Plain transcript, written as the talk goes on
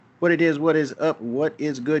What it is, what is up, what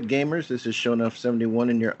is good, gamers? This is Shonuff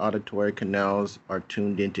 71, and your auditory canals are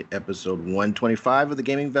tuned into episode 125 of the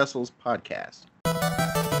Gaming Vessels podcast.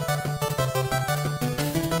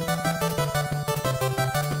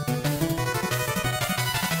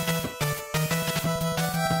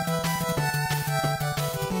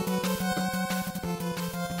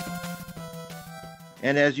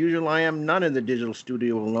 And as usual, I am not in the digital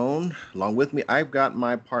studio alone. Along with me, I've got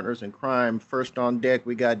my partners in crime. First on deck,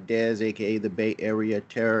 we got Dez, a.k.a. the Bay Area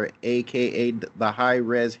Terror, a.k.a. the High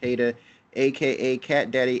Res Hater, a.k.a.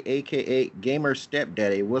 Cat Daddy, a.k.a. Gamer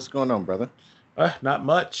Stepdaddy. What's going on, brother? Not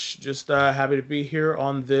much. Just happy to be here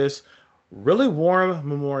on this really warm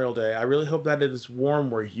Memorial Day. I really hope that it is warm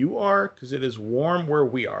where you are, because it is warm where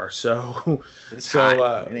we are. So, it's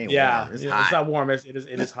hot. Yeah, it's not warm. It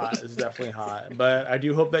is hot. It's definitely hot. But I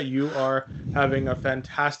do hope that you are having a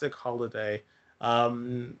fantastic holiday,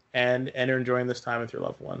 and are enjoying this time with your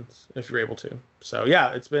loved ones if you're able to. So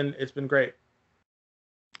yeah, it's been great.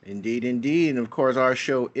 Indeed, indeed. And of course, our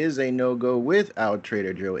show is a no-go without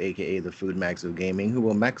Trader Joe, a.k.a. the Food Max of Gaming, who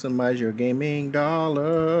will maximize your gaming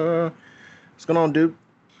dollar. What's going on, dude?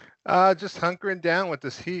 Just hunkering down with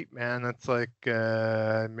this heat, man. It's like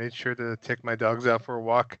I made sure to take my dogs out for a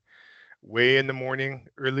walk early in the morning,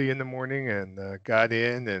 and got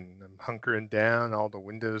in, and I'm hunkering down. All the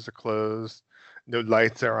windows are closed, no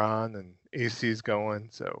lights are on, and AC's going.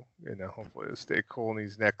 So, hopefully it'll stay cool in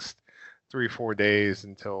these next 3-4 days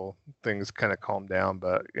until things kind of calm down.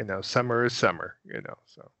 But, summer is summer,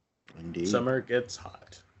 so. Indeed. Summer gets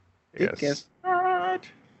hot. It gets hot.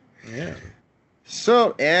 Yeah.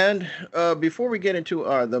 So, and before we get into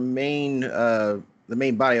the main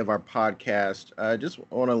body of our podcast, I just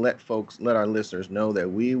want to let our listeners know that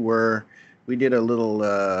we did a little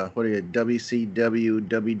WCW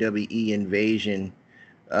WWE invasion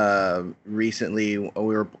recently. We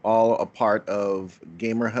were all a part of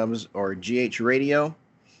Gamer Hubs or GH Radio.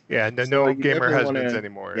 Yeah, no Gamer Husbands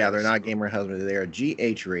anymore. Yeah, they're not Gamer Husbands. They're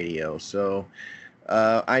GH Radio. So.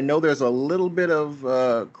 I know there's a little bit of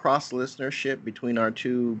cross listenership between our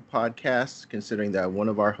two podcasts, considering that one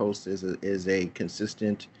of our hosts is a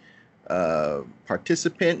consistent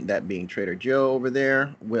participant, that being Trader Joe over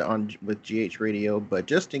there with GH Radio. But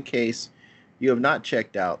just in case you have not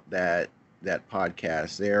checked out that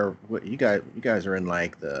podcast, you guys are in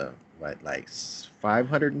like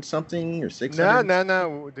 500 and something or 600?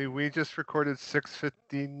 No. We just recorded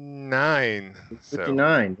 659.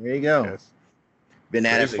 659. There you go. Yes. Been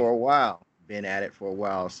at it for a while.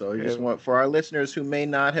 So just want for our listeners who may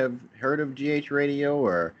not have heard of GH Radio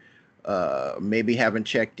or maybe haven't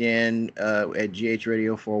checked in at GH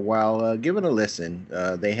Radio for a while, give it a listen.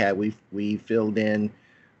 We filled in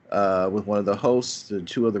with one of the hosts. The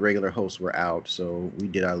two of the regular hosts were out, so we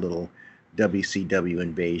did our little WCW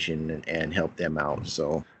invasion and helped them out.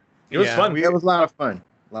 So it was fun. It was a lot of fun.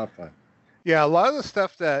 Yeah, a lot of the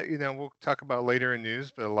stuff that, we'll talk about later in news,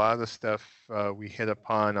 but a lot of the stuff we hit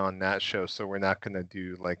upon on that show, so we're not going to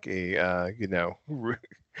do like a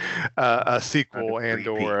sequel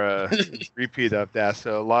or a repeat of that.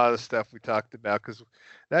 So a lot of the stuff we talked about, because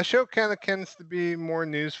that show kind of tends to be more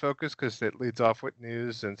news focused because it leads off with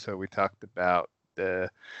news. And so we talked about the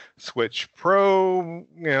Switch Pro,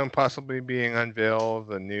 possibly being unveiled,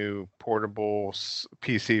 the new portable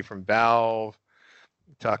PC from Valve.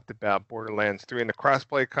 Talked about Borderlands 3 and the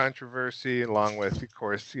crossplay controversy, along with, of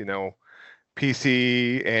course,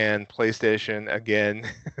 PC and PlayStation again.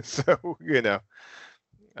 So,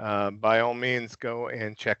 by all means, go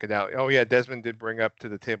and check it out. Oh, yeah, Desmond did bring up to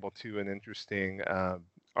the table, too, an interesting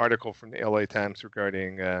article from the LA Times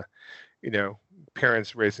regarding,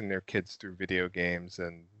 parents raising their kids through video games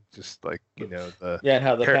and just like, and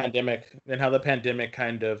how the pandemic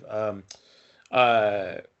kind of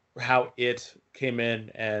how it came in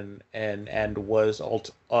and was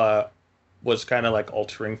kind of like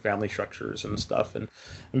altering family structures and stuff, and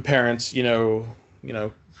parents,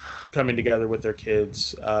 coming together with their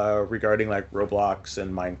kids regarding like Roblox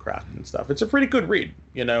and Minecraft and stuff. It's a pretty good read,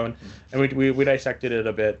 and we dissected it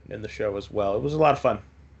a bit in the show as well. It was a lot of fun.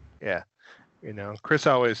 Yeah, Chris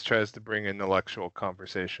always tries to bring intellectual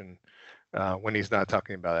conversation when he's not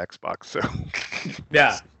talking about Xbox. So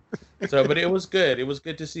yeah. So, but it was good. It was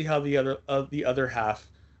good to see how the other half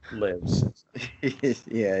lives.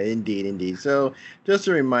 Yeah, indeed. So, just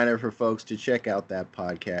a reminder for folks to check out that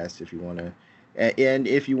podcast if you want to, and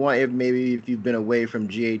if you've been away from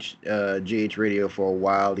GH Radio for a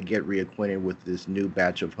while, to get reacquainted with this new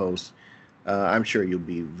batch of hosts. I'm sure you'll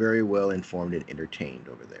be very well informed and entertained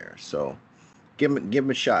over there. So, give them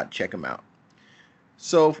a shot. Check them out.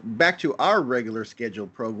 So, back to our regular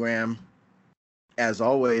scheduled program. as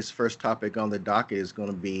always, first topic on the docket is going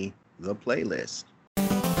to be the playlist.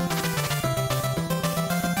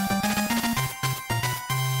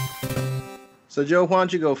 So, Joe, why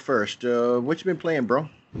don't you go first? What you been playing, bro?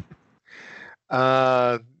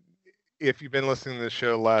 If you've been listening to the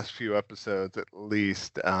show the last few episodes, at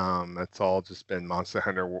least, it's all just been Monster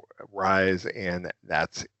Hunter Rise, and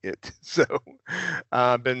that's it. So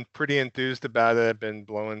I've been pretty enthused about it. I've been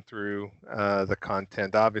blowing through the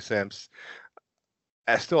content. Obviously, I'm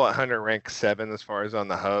still at Hunter rank 7 as far as on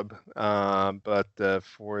the hub, but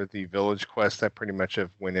for the village quest, I pretty much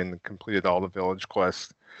have went in and completed all the village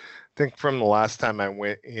quests. I think from the last time I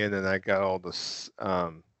went in and I got all the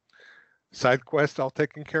side quests all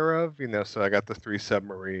taken care of, so I got the 3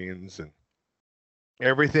 submarines and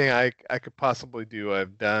everything I could possibly do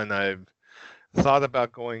I've done. I've thought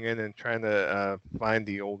about going in and trying to find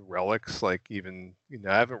the old relics, like even,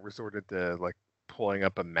 I haven't resorted to like pulling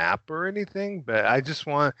up a map or anything, but it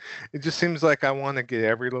just seems like I want to get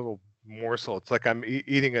every little morsel. It's like I'm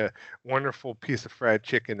eating a wonderful piece of fried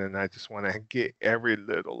chicken and I just want to get every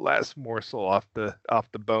little last morsel off the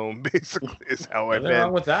bone, basically, is how I've been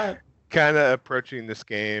wrong with that. Kind of approaching this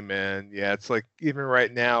game. And yeah, it's like even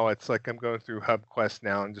right now, it's like I'm going through hub quests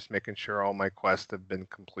now and just making sure all my quests have been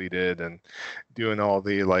completed and doing all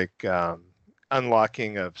the like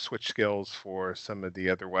unlocking of switch skills for some of the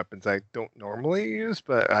other weapons I don't normally use,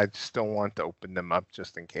 but I just don't want to open them up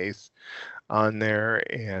just in case on there.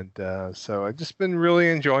 And so I've just been really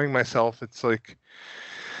enjoying myself. It's like,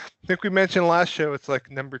 I think we mentioned last show, it's like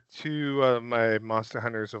number 2 of my Monster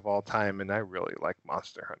Hunters of all time, and I really like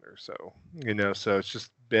Monster Hunter. So, so it's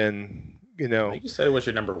just been, I think you said it was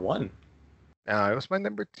your number 1. It was my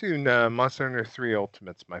number 2. No, Monster Hunter 3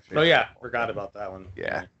 Ultimate's my favorite. Oh yeah, forgot about that one.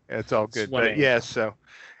 Yeah, it's all good. But yeah, so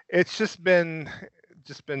it's just been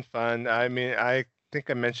fun. I mean, I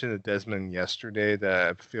think I mentioned to Desmond yesterday that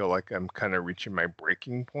I feel like I'm kind of reaching my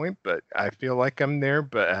breaking point, but I feel like I'm there,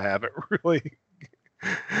 but I haven't really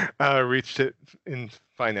reached it in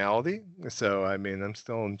finality. So I mean, I'm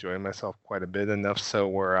still enjoying myself quite a bit, enough so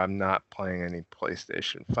where I'm not playing any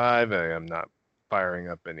PlayStation 5. I am not firing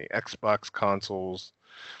up any Xbox consoles,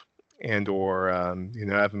 and or I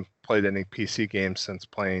haven't played any PC games since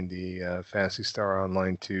playing the Phantasy Star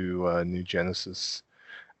Online 2 New Genesis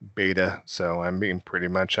beta. So I'm in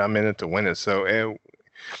it to win it. So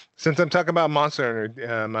since I'm talking about Monster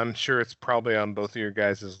Hunter, I'm sure it's probably on both of your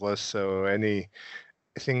guys' lists. So anything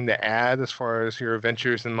to add as far as your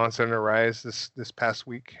adventures in Monster Hunter Rise this past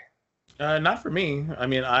week? Not for me. I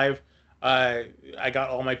mean, I got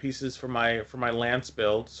all my pieces for my lance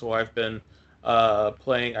build, so I've been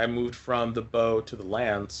playing. I moved from the bow to the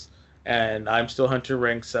lance, and I'm still Hunter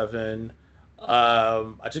rank 7.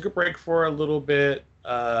 I took a break for a little bit.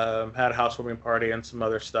 Had a housewarming party and some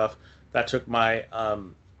other stuff that took my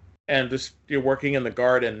and just working in the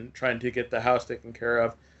garden, trying to get the house taken care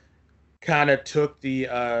of, kind of took the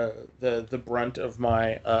brunt of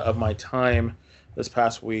my time this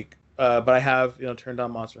past week. But I have turned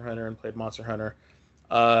on Monster Hunter and played Monster Hunter.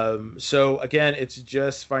 So again, it's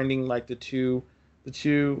just finding like the two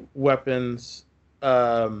weapons,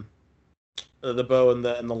 the bow and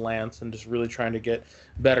the lance, and just really trying to get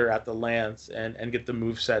better at the lance and get the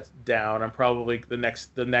movesets down. I'm probably the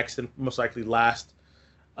next and most likely last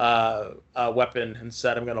weapon and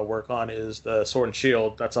set I'm going to work on is the sword and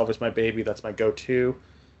shield. That's always my baby. That's my go-to.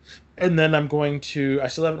 And then I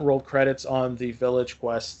still haven't rolled credits on the village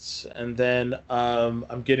quests, and then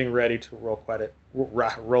I'm getting ready to roll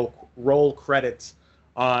credits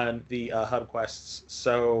on the hub quests.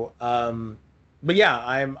 So, but yeah,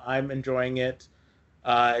 I'm enjoying it.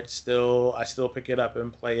 I still pick it up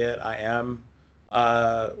and play it. I am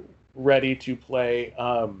ready to play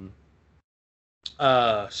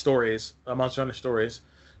stories, Monster Hunter Stories.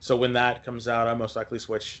 So when that comes out, I most likely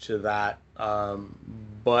switch to that.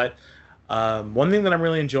 But one thing that I'm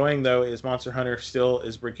really enjoying though is Monster Hunter still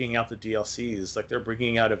is bringing out the DLCs. Like they're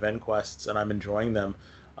bringing out event quests, and I'm enjoying them.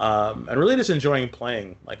 And really just enjoying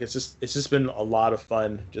playing. Like it's just been a lot of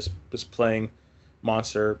fun just playing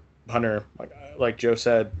Monster Hunter. Like Joe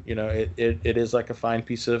said, it is like a fine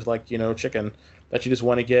piece of chicken that you just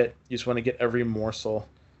want to get. You just want to get every morsel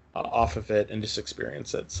off of it and just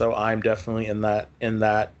experience it. So I'm definitely in that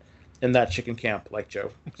chicken camp like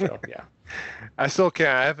Joe. So yeah. I still can't.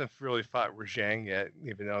 I haven't really fought Rajang yet,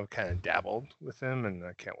 even though I've kind of dabbled with him, and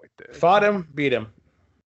I can't wait to fought him, beat him.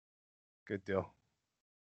 Good deal.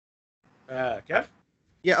 Kev?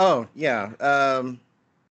 Yeah. Oh, yeah.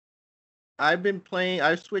 I've been playing.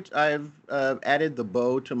 I've added the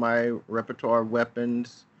bow to my repertoire of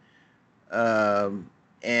weapons,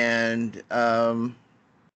 and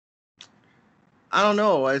I don't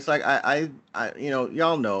know. It's like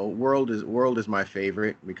y'all know World is my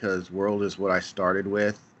favorite because World is what I started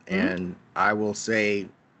with, and I will say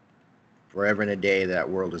forever and a day that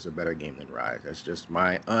World is a better game than Rise. That's just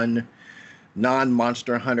my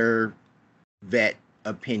non-Monster Hunter vet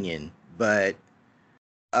opinion. But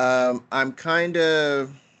I'm kind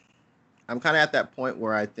of at that point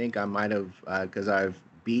where I think I might have because I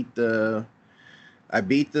beat the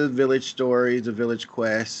village stories, the village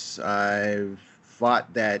quests. I've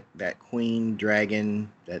fought that queen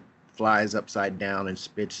dragon that flies upside down and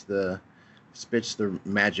spits the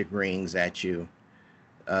magic rings at you.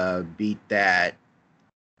 Beat that,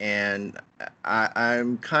 and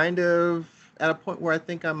I'm kind of at a point where I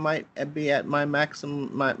think I might be at my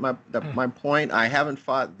maximum, my point. I haven't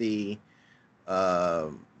fought the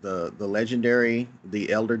legendary,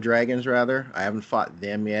 the elder dragons rather. I haven't fought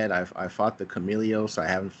them yet. I fought the Chameleos. I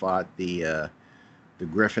haven't fought the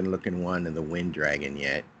griffin looking one and the wind dragon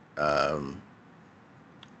yet.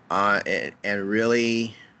 And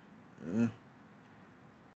really,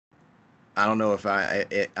 I don't know if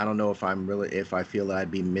if I feel that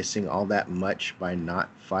I'd be missing all that much by not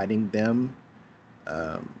fighting them.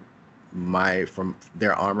 From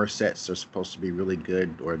their armor sets are supposed to be really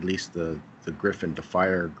good, or at least the griffin, the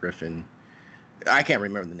fire griffin. I can't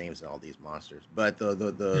remember the names of all these monsters, but the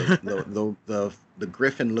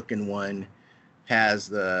griffin looking one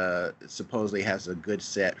supposedly has a good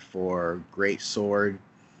set for great sword,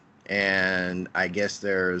 and I guess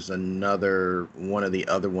there's another one of the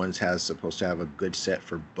other ones supposed to have a good set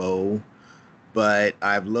for bow. But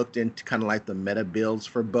I've looked into kind of like the meta builds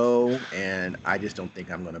for bow, and I just don't think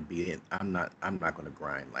I'm going to be in. I'm not going to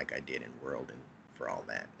grind like I did in World and for all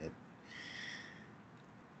that.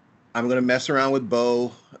 I'm going to mess around with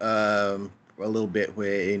bow a little bit where,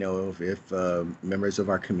 if members of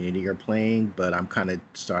our community are playing, but I'm kind of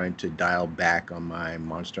starting to dial back on my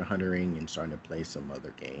Monster Huntering and starting to play some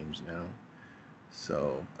other games now.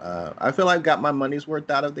 So I feel I've got my money's worth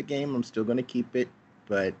out of the game. I'm still going to keep it,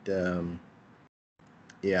 but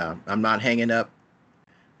yeah, I'm not hanging up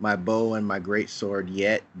my bow and my great sword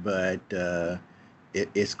yet, but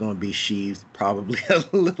it's going to be sheathed probably a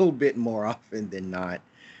little bit more often than not.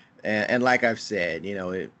 And like I've said,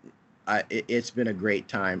 it's been a great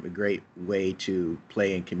time, a great way to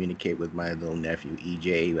play and communicate with my little nephew,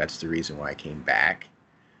 EJ. That's the reason why I came back.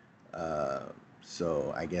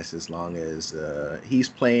 So I guess as long as he's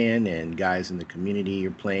playing and guys in the community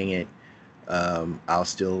are playing it, I'll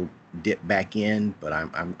still dip back in, but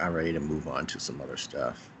I'm ready to move on to some other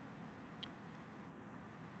stuff.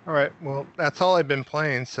 All right. Well, that's all I've been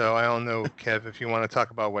playing. So I don't know, Kev, if you want to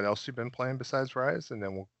talk about what else you've been playing besides Rise, and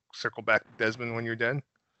then we'll circle back to Desmond when you're done.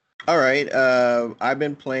 All right. I've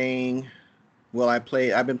been playing. Well, I've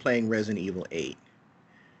been playing Resident Evil 8,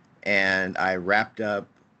 and I wrapped up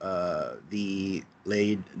the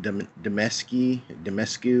Lady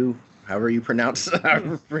Dimitrescu, however you pronounce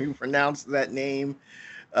that name.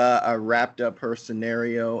 I wrapped up her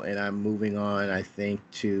scenario, and I'm moving on, I think,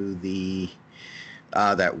 to the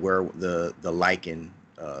Lycan,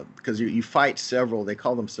 because you fight several. They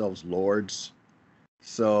call themselves lords.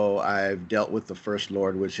 So I've dealt with the first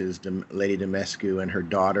lord, which is Lady Dimitrescu and her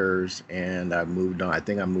daughters, and I've moved on. I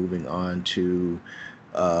think I'm moving on to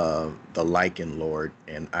the Lycan lord,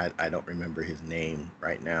 and I don't remember his name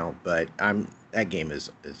right now, but that game is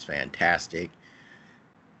fantastic.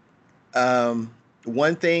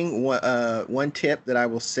 One tip that I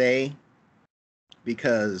will say,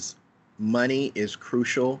 because money is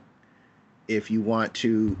crucial if you want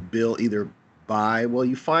to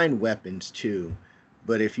you find weapons too,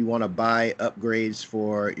 but if you want to buy upgrades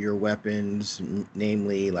for your weapons,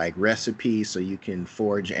 namely like recipes so you can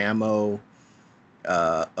forge ammo,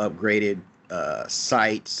 upgraded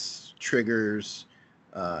sights, triggers,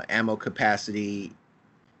 ammo capacity,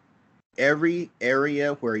 every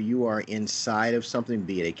area where you are inside of something,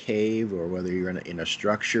 be it a cave or whether you're in a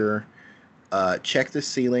structure, check the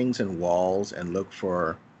ceilings and walls and look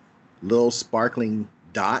for little sparkling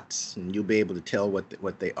dots, and you'll be able to tell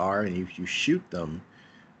what they are. And if you shoot them,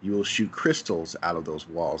 you will shoot crystals out of those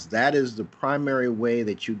walls. That is the primary way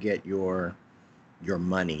that you get your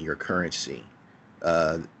money, your currency.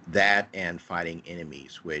 That and fighting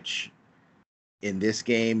enemies, which in this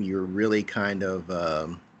game you're really kind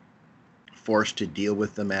of forced to deal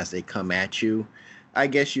with them as they come at you. I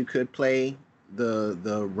guess you could play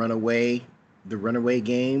the runaway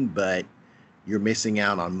game, but you're missing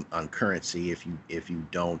out on currency if you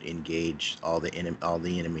don't engage all the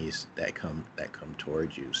enemies that come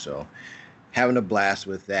towards you. So having a blast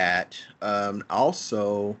with that.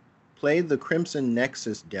 Also played the Crimson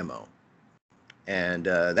Nexus demo. and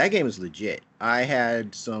that game is legit. I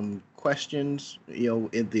had some questions, in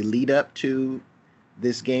the lead up to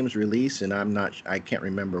this game's release, and I can't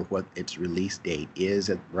remember what its release date is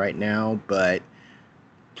right now, but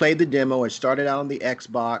played the demo. It started out on the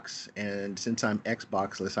Xbox, and since I'm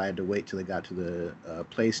Xboxless, I had to wait till it got to the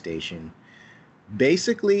PlayStation.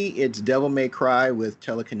 Basically, it's Devil May Cry with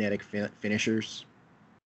telekinetic finishers,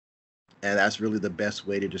 and that's really the best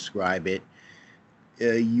way to describe it.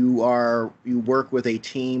 You work with a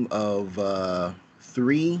team of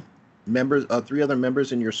three other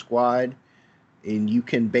members in your squad, and you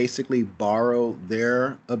can basically borrow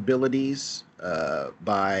their abilities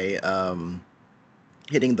by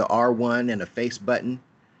hitting the R1 and a face button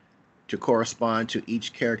to correspond to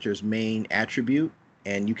each character's main attribute,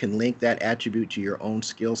 and you can link that attribute to your own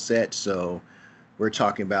skill set. So we're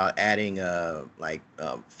talking about adding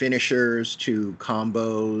finishers to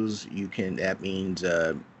combos. That means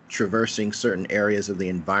traversing certain areas of the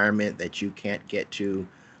environment that you can't get to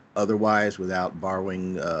otherwise without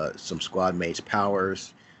borrowing some squad mates'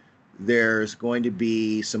 powers. There's going to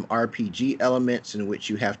be some RPG elements in which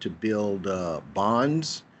you have to build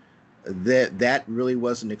bonds. That really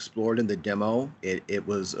wasn't explored in the demo. It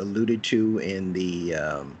was alluded to in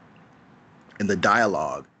the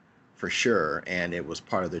dialogue for sure, and it was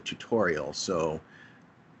part of the tutorial. So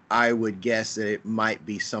I would guess that it might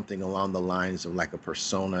be something along the lines of like a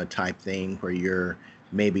Persona type thing, where you're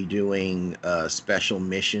maybe doing special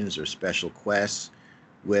missions or special quests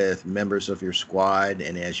with members of your squad,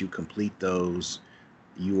 and as you complete those,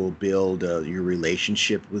 you will build your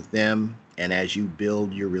relationship with them. And as you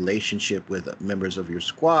build your relationship with members of your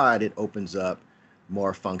squad, it opens up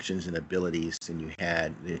more functions and abilities than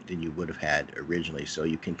you would have had originally. So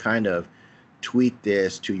you can kind of tweak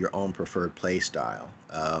this to your own preferred play style.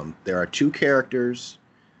 There are two characters,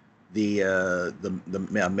 the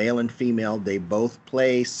male and female. They both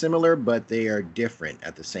play similar, but they are different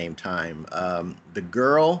at the same time. The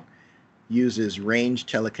girl uses ranged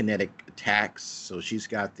telekinetic attacks, so she's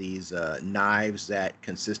got these knives that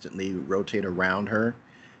consistently rotate around her.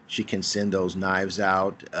 She can send those knives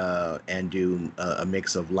out and do a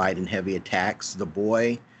mix of light and heavy attacks. The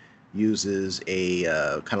boy uses a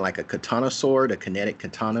kind of like a katana sword, a kinetic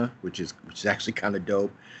katana, which is actually kind of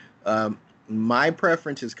dope. My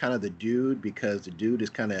preference is kind of the dude, because the dude is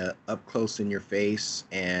kind of up close in your face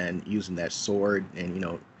and using that sword. And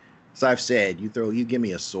as I've said, you give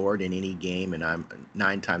me a sword in any game, and I'm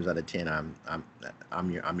 9 times out of 10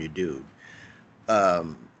 I'm your dude.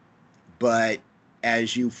 But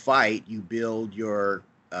as you fight, you build your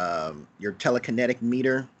telekinetic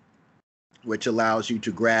meter, which allows you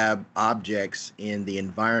to grab objects in the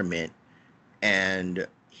environment and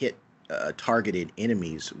hit targeted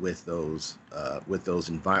enemies with those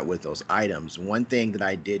items. One thing that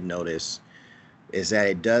I did notice is that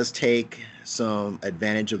it does take some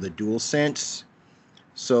advantage of the DualSense.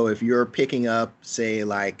 So if you're picking up, say,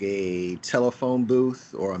 like a telephone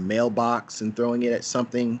booth or a mailbox and throwing it at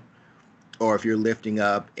something, or if you're lifting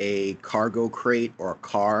up a cargo crate or a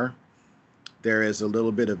car, there is a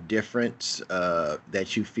little bit of difference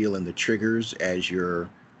that you feel in the triggers as you're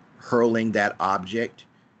hurling that object.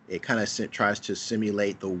 It kind of tries to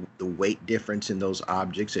simulate the weight difference in those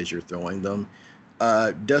objects as you're throwing them.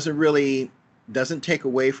 Doesn't take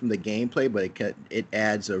away from the gameplay, but it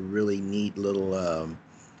adds a really neat little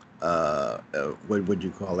what would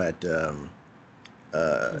you call that?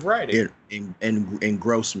 Variety.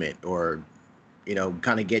 Engrossment, or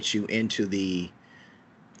kind of gets you into the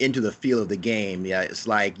feel of the game. Yeah, it's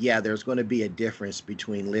like, there's going to be a difference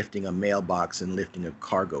between lifting a mailbox and lifting a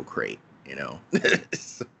cargo crate.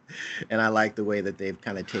 And I like the way that they've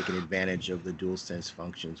kind of taken advantage of the DualSense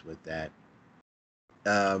functions with that.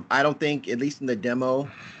 I don't think, at least in the demo,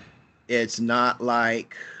 it's not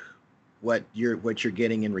like what you're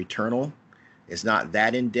getting in Returnal. It's not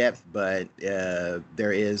that in depth, but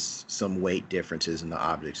there is some weight differences in the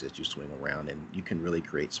objects that you swing around, and you can really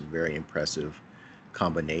create some very impressive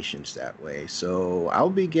combinations that way. So I'll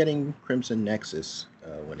be getting Crimson Nexus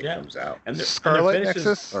when it comes out, and Scarlet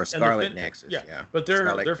Nexus or Scarlet Nexus. Yeah, but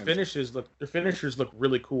their finishers look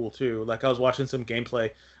really cool too. Like, I was watching some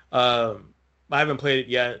gameplay. I haven't played it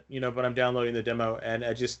yet, but I'm downloading the demo, and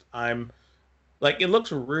I'm like, it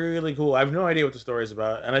looks really cool. I have no idea what the story is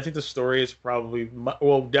about, and I think the story is probably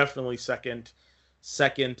definitely second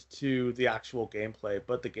to the actual gameplay.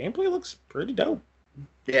 But the gameplay looks pretty dope.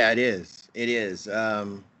 Yeah, it is. It is.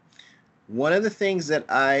 One of the things that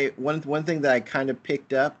one thing that I kind of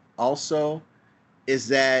picked up also is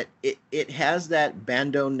that it has that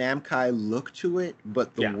Bandai Namco look to it,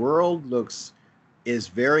 but the world is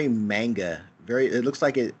very manga very. It looks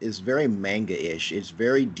like it is very manga-ish. It's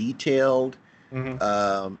very detailed.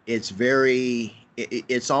 It's very.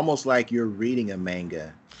 It's almost like you're reading a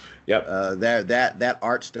manga. Yep. That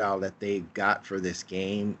art style that they got for this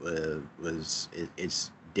game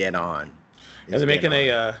it's dead on. And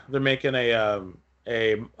they're making an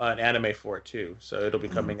anime for it too, so it'll be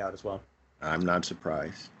coming out as well. I'm not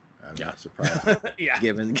surprised. Not surprised. Yeah.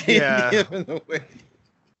 Given the way.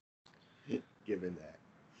 Given that.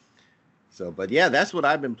 So, but yeah, that's what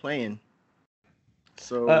I've been playing.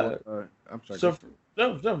 So I'm sorry.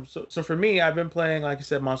 So for me, I've been playing, like I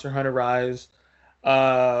said, Monster Hunter Rise,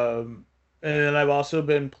 and then I've also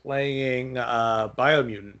been playing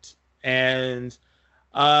Biomutant, and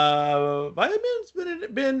Biomutant's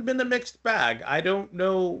been a mixed bag. I don't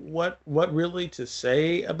know what really to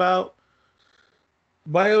say about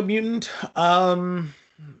Biomutant.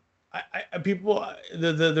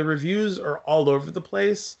 The reviews are all over the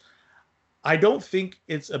place. I don't think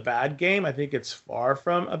it's a bad game. I think it's far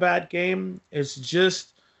from a bad game. It's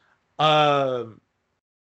just, I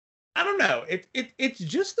don't know. It's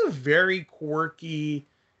just a very quirky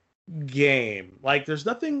game. Like, there's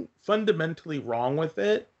nothing fundamentally wrong with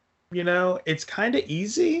it. You know, it's kind of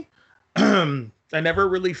easy. I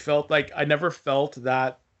never felt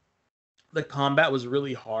that the combat was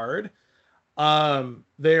really hard.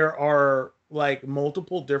 There are like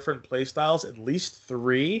multiple different playstyles, at least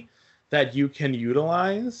 3 that you can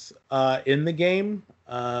utilize in the game,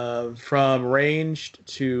 from ranged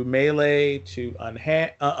to melee to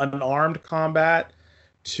unarmed combat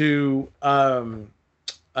to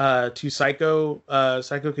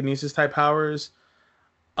psychokinesis type powers.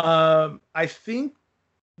 I think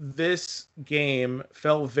this game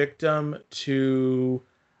fell victim to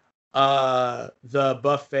the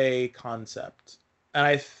buffet concept, and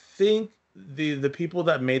I think the people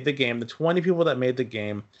that made the game, the 20 people that made the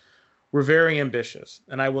game, were very ambitious,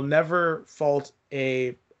 and I will never fault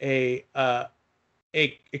a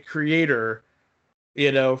creator,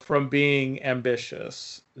 you know, from being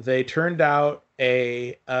ambitious. They turned out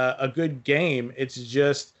a good game. It's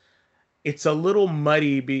just, it's a little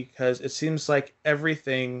muddy because it seems like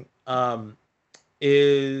everything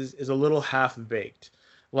is a little half baked.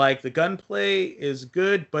 Like, the gunplay is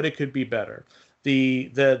good, but it could be better. The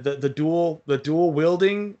dual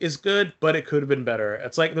wielding is good, but it could have been better.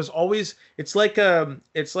 It's like there's always, it's like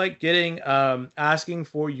getting asking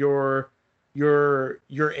for your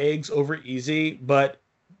eggs over easy, but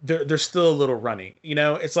they're still a little runny. You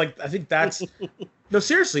know, it's like, I think that's no,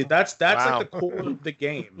 seriously, that's wow. Like the core of the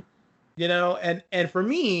game. You know, and for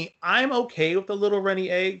me, I'm okay with the little runny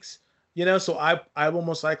eggs. You know, so I will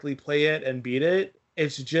most likely play it and beat it.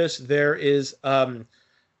 It's just there is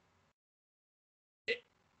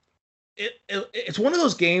it's one of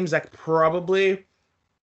those games that probably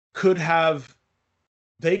could have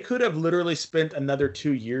literally spent another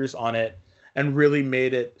 2 years on it and really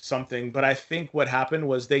made it something. But I think what happened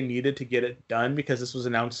was they needed to get it done because this was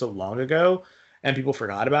announced so long ago and people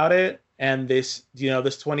forgot about it. And this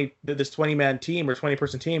 20 man team or 20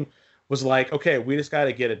 person team was like, okay, we just got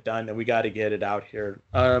to get it done and we got to get it out here.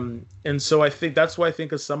 And so I think that's why I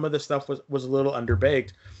think some of the stuff was a little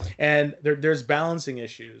underbaked, and there's balancing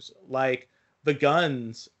issues. Like, the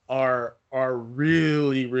guns are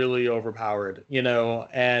really, really overpowered, you know,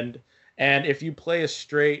 and if you play a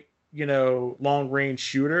straight, you know, long range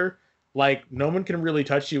shooter, like, no one can really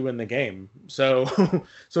touch you in the game. So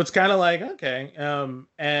it's kind of like, okay.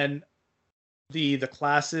 And the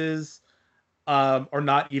classes are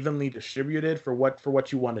not evenly distributed for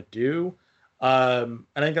what you want to do. I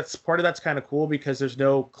think that's kind of cool because there's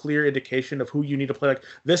no clear indication of who you need to play. Like,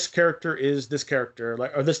 this character is this character,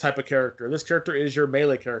 like, or this type of character. This character is your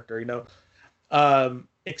melee character, you know.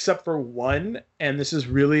 Except for one, and this is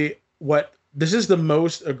the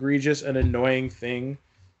most egregious and annoying thing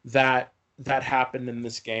that happened in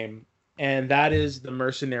this game, and that is the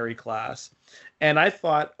mercenary class. And I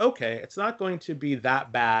thought, okay, it's not going to be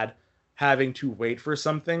that bad having to wait for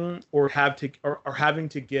something or having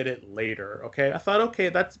to get it later. Okay, I thought, okay,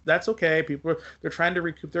 that's okay. People, they're trying to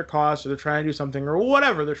recoup their costs, or they're trying to do something, or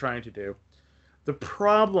whatever they're trying to do. The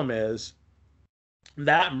problem is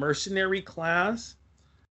that mercenary class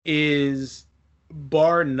is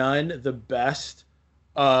bar none the best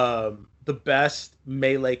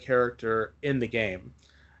melee character in the game,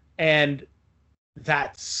 and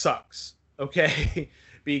that sucks. Okay,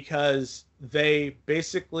 because they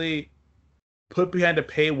basically put behind a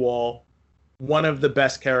paywall one of the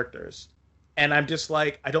best characters, and I'm just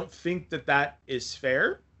like, I don't think that is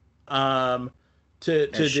fair. To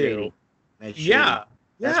do.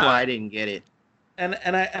 That's why I didn't get it.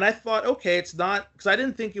 I thought, okay, it's not, because I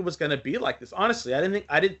didn't think it was going to be like this. Honestly,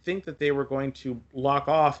 I didn't think that they were going to lock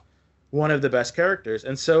off one of the best characters.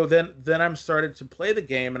 And so then I'm started to play the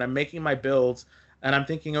game, and I'm making my builds, and I'm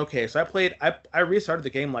thinking, okay, so I restarted the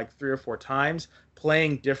game like 3 or 4 times,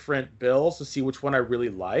 playing different builds to see which one I really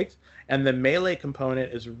liked. And the melee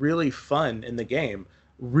component is really fun in the game,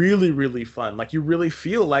 really really fun. Like you really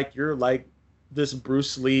feel like you're like this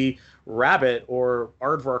Bruce Lee rabbit or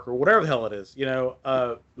aardvark or whatever the hell it is,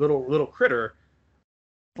 little critter.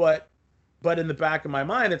 But in the back of my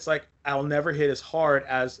mind, it's like I'll never hit as hard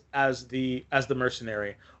as the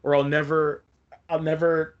mercenary, or I'll never bottom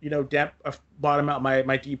out my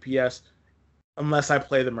DPS unless I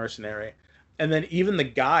play the mercenary. And then even the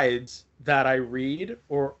guides that I read,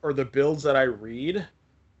 or the builds that I read,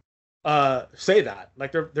 say that,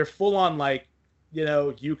 like they're full on, like,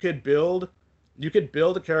 you could build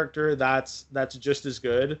a character that's just as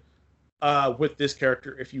good with this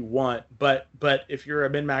character if you want, but if you're a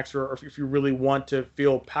min-maxer, or if you really want to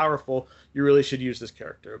feel powerful, you really should use this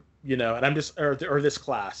character, and I'm just, or this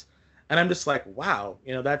class. And I'm just like, wow,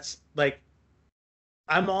 that's like,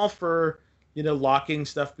 I'm all for, locking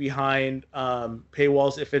stuff behind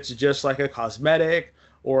paywalls if it's just like a cosmetic,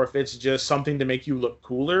 or if it's just something to make you look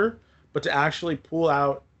cooler. But to actually pull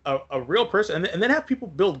out a real person, and then have people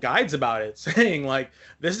build guides about it, saying like,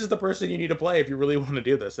 this is the person you need to play if you really want to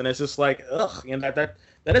do this. And it's just like, ugh, that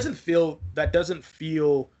doesn't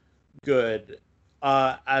feel good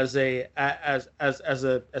as a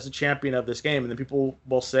champion of this game. And then people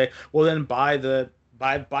will say, well, then buy this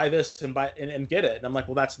and get it. And I'm like,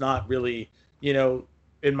 well, that's not really,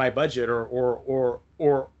 in my budget, or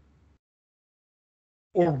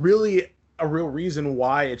really a real reason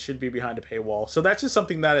why it should be behind a paywall. So that's just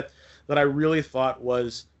something that I really thought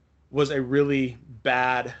was a really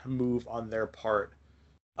bad move on their part.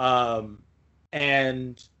 And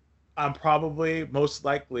I'm probably most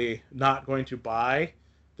likely not going to buy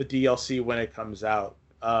the DLC when it comes out,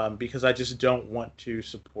 because I just don't want to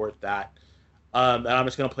support that. And I'm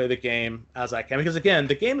just going to play the game as I can, because again,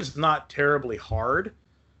 the game is not terribly hard.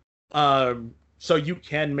 So you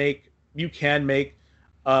can make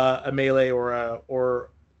a melee or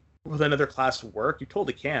with another class work. You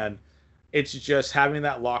totally can. It's just having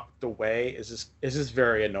that locked away is just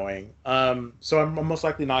very annoying. So I'm most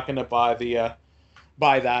likely not going to buy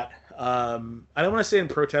that. I don't want to say in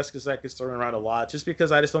protest, because that gets thrown around a lot, just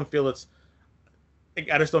because I just don't feel it's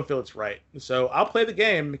right. So I'll play the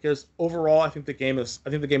game, because overall I think the game is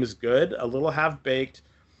good, a little half baked.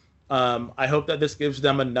 I hope that this gives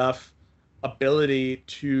them enough ability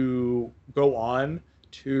to go on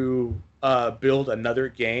to build another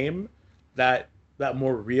game that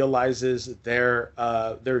more realizes their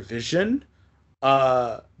vision,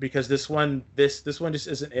 because this one just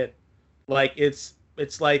isn't it. Like it's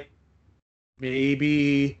like,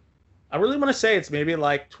 maybe, I really want to say it's maybe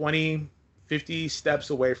like 20-50 steps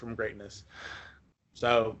away from greatness.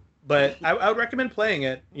 So, but I would recommend playing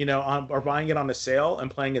it, or buying it on a sale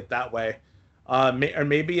and playing it that way. Or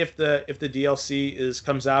maybe if the DLC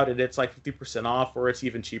comes out and it's like 50% off, or it's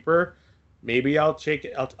even cheaper, maybe I'll take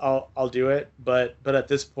it. I'll do it. But at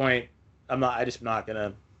this point, I'm just not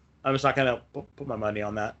gonna put my money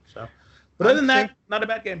on that. So, but other than that, not a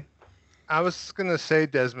bad game. I was going to say,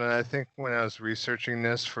 Desmond, I think when I was researching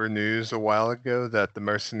this for news a while ago, that the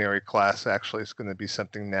mercenary class actually is going to be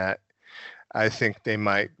something that I think they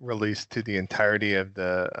might release to the entirety of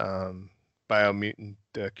the Biomutant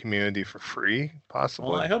community for free,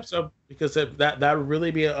 possibly. Well, I hope so, because that would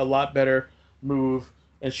really be a lot better move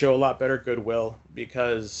and show a lot better goodwill,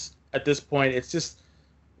 because at this point, it's just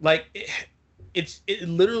like... It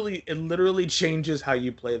literally changes how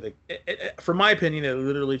you play for my opinion, it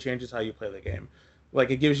literally changes how you play the game. Like,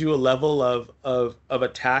 it gives you a level of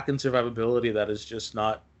attack and survivability that is just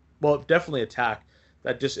not, well, definitely attack,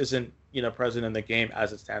 that just isn't, present in the game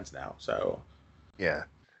as it stands now. So yeah,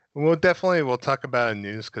 we'll talk about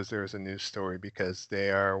news, because there's a news story, because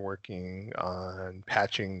they are working on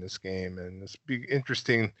patching this game, and it's be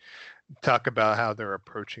interesting talk about how they're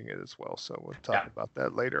approaching it as well. So we'll talk about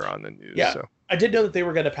that later on the news. Yeah, so I did know that they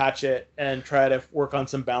were going to patch it and try to work on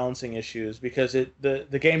some balancing issues, because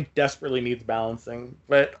the game desperately needs balancing.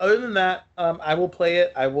 But other than that, I will play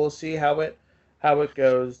it. I will see how it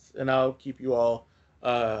goes, and I'll keep you all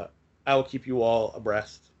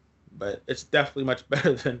abreast. But it's definitely much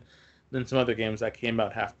better than some other games that came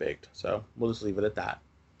out half baked. So we'll just leave it at that.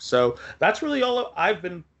 So that's really all I've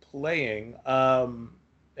been playing.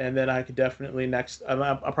 And then I could definitely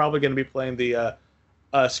I'm probably going to be playing the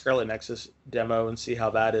Scarlet Nexus demo and see how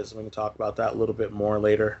that is. We can talk about that a little bit more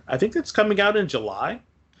later. I think it's coming out in July,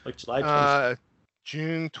 like July 20th.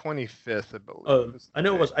 June 25th, I believe. I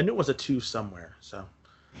knew it was a 2 somewhere. So,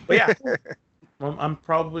 but yeah,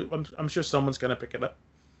 I'm sure someone's gonna pick it up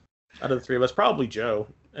out of the three of us. Probably Joe,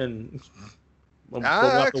 and we'll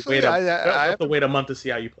have to wait a month to see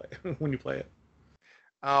how you play when you play it.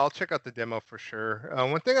 I'll check out the demo for sure.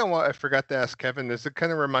 One thing I forgot to ask Kevin, does it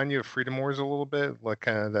kind of remind you of Freedom Wars a little bit, like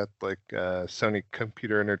kind of that Sony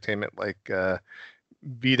Computer Entertainment, like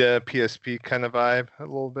Vita PSP kind of vibe a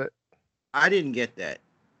little bit? I didn't get that.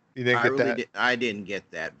 You didn't get that? I didn't get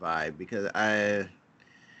that vibe because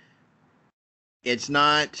it's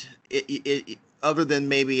not it other than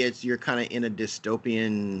maybe you're kind of in a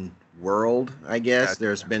dystopian world, I guess. Gotcha.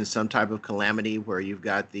 There's been some type of calamity where you've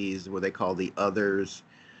got these what they call the others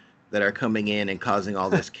that are coming in and causing all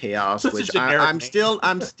this chaos, which I'm still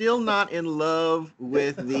not in love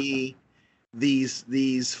with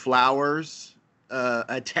these flowers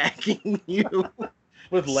attacking you.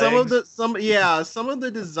 With legs. Some of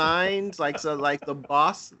the designs, like the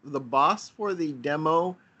boss for the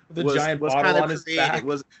demo was kind of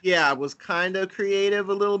creative. Was kind of creative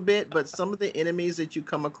a little bit, but some of the enemies that you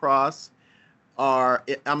come across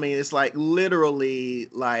it's like literally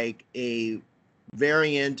like a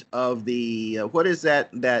variant of the what is that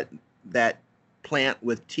plant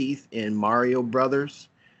with teeth in Mario Brothers?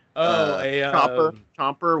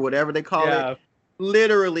 Chomper, whatever they call it.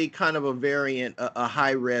 Literally kind of a variant, a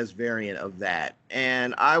high res variant of that.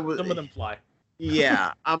 And some of them fly.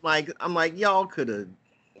 Yeah, I'm like y'all could have,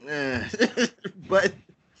 but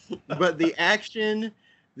the action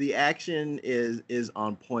is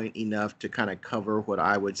on point enough to kind of cover what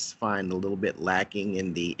I would find a little bit lacking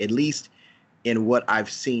at least in what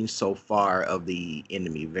I've seen so far of the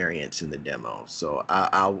enemy variants in the demo. So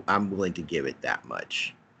I'm willing to give it that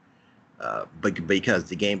much. But because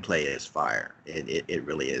the gameplay is fire, it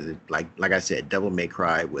really is. Like I said, Devil May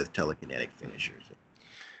Cry with telekinetic finishers.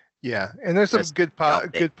 Yeah, and there's a good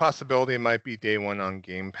possibility it might be day one on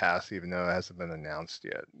Game Pass, even though it hasn't been announced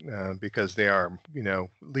yet, because they are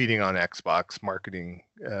leading on Xbox marketing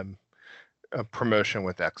promotion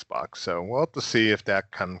with Xbox. So we'll have to see if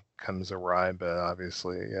that comes awry. But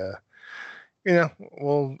obviously,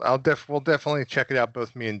 we'll definitely check it out,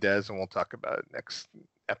 both me and Des, and we'll talk about it next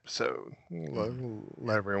episode.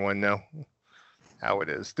 Let everyone know how it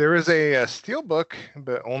is. There is a steelbook,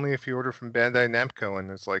 but only if you order from Bandai Namco,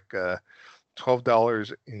 and it's like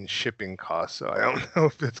 $12 in shipping costs. So I don't know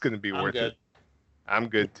if it's going to be worth it. I'm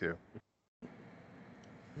good too.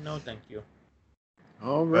 No, thank you.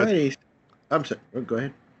 All righty. I'm sorry. Go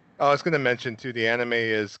ahead. I was going to mention too, the anime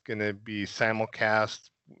is going to be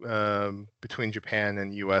simulcast between Japan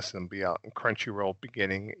and US and be out in Crunchyroll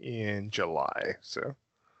beginning in July. So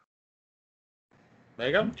there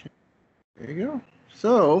you go. There you go.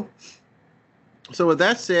 So with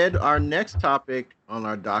that said, our next topic on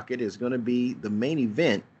our docket is going to be the main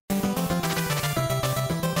event.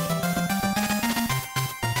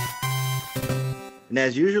 And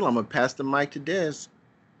as usual, I'm going to pass the mic to Des.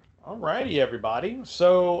 All righty, everybody.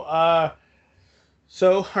 So our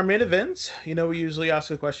main event, we usually ask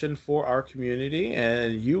a question for our community,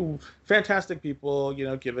 and you fantastic people,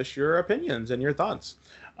 give us your opinions and your thoughts.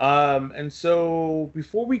 And so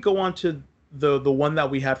before we go on to the one that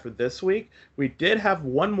we had for this week, we did have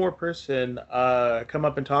one more person come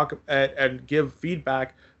up and talk and give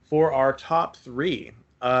feedback for our top 3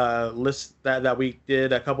 list that we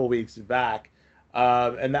did a couple weeks back.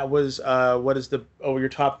 And that was what is your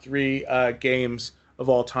top 3 games of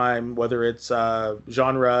all time, whether it's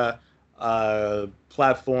genre,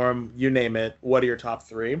 platform, you name it. What are your top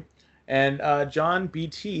 3? And John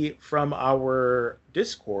BT from our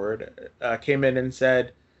Discord came in and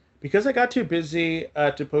said, because I got too busy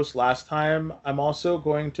to post last time, I'm also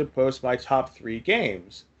going to post my top 3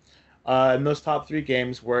 games. And those top 3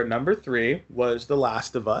 games were, number 3 was The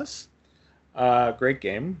Last of Us. Great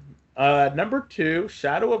game. Number 2,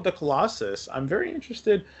 Shadow of the Colossus. I'm very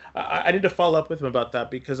interested. I need to follow up with him about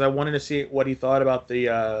that because I wanted to see what he thought about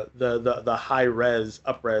the high res,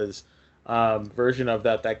 up res version of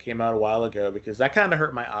that came out a while ago, because that kind of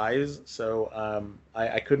hurt my eyes. So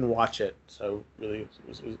I couldn't watch it. So really,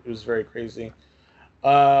 it was very crazy.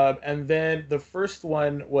 And then the first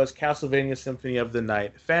one was Castlevania Symphony of the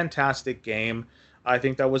Night. Fantastic game. I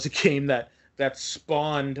think that was a game that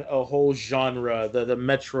spawned a whole genre, the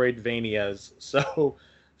Metroidvanias. So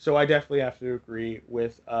I definitely have to agree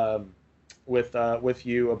with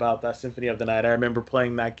you about that Symphony of the Night. I remember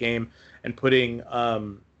playing that game and putting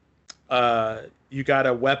you got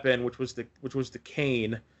a weapon which was the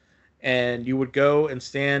cane, and you would go and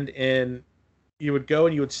stand in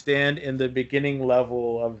the beginning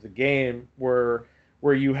level of the game where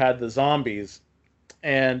you had the zombies,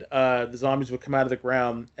 and the zombies would come out of the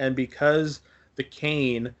ground, and because the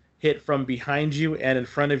cane hit from behind you and in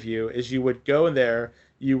front of you, as you would go in there,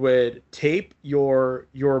 you would tape your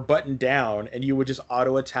button down, and you would just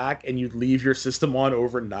auto attack, and you'd leave your system on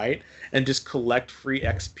overnight and just collect free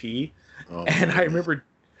XP. Oh, and man. I remember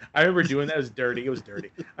doing that. It was dirty. It was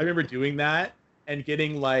dirty. I remember doing that and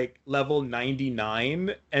getting like level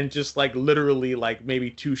 99 and just like literally like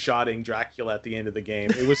maybe two-shotting Dracula at the end of the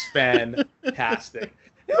game. It was fantastic.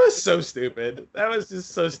 It was so stupid. That was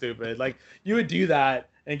just so stupid. Like you would do that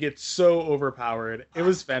and get so overpowered. It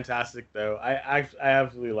was fantastic though. I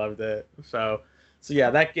absolutely loved it. So yeah,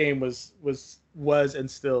 that game was and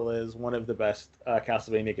still is one of the best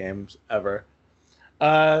Castlevania games ever.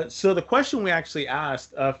 So the question we actually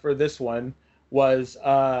asked for this one was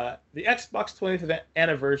the Xbox 20th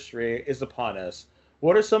anniversary is upon us.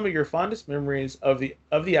 What are some of your fondest memories of the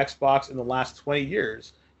Xbox in the last 20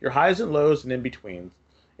 years? Your highs and lows and in-betweens.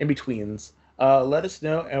 Let us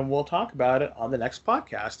know, and we'll talk about it on the next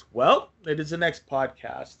podcast. Well, it is the next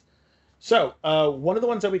podcast. So one of the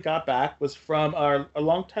ones that we got back was from a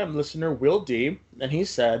longtime listener, Will D, and he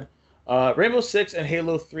said, Rainbow Six and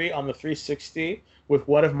Halo 3 on the 360 with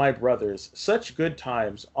one of my brothers. Such good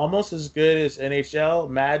times. Almost as good as NHL,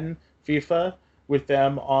 Madden, FIFA with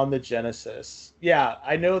them on the Genesis. Yeah,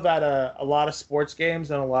 I know that a lot of sports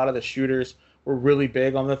games and a lot of the shooters were really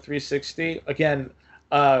big on the 360. Again,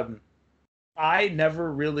 I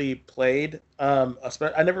never really played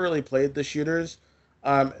the shooters.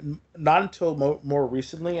 Not until more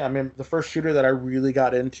recently. I mean, the first shooter that I really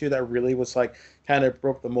got into that really was like kind of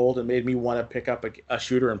broke the mold and made me want to pick up a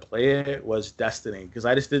shooter and play it was Destiny, because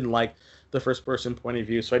I just didn't like the first person point of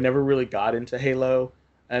view. So I never really got into Halo.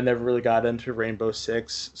 I never really got into Rainbow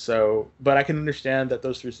Six. So, but I can understand that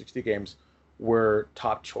those 360 games were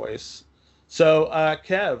top choice. So,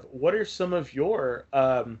 Kev, what are some of your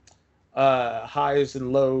highs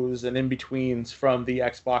and lows and in-betweens from the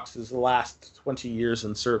Xbox's last 20 years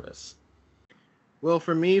in service? Well,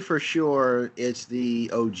 for me, for sure, it's the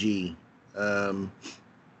OG.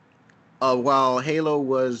 While Halo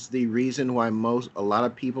was the reason why a lot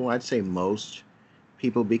of people, I'd say most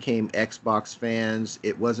people became Xbox fans,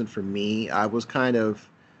 it wasn't for me. I was kind of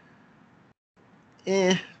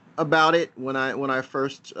about it when I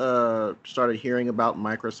first started hearing about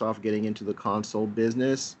Microsoft getting into the console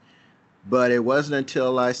business. But it wasn't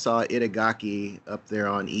until I saw Itagaki up there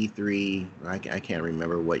on E3, I can't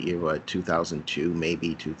remember what year, 2002,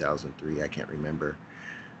 maybe 2003, I can't remember,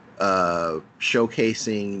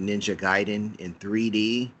 showcasing Ninja Gaiden in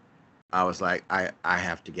 3D. I was like, I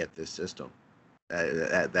have to get this system.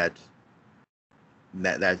 There's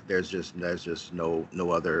just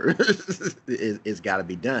no other. It's got to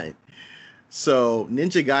be done. So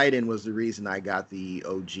Ninja Gaiden was the reason I got the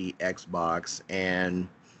OG Xbox, and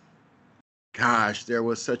gosh, there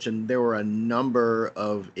were a number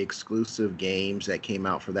of exclusive games that came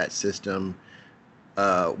out for that system.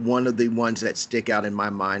 One of the ones that stick out in my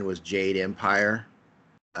mind was Jade Empire.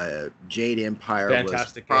 Jade Empire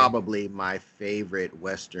Fantastic was probably my favorite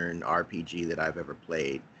Western RPG that I've ever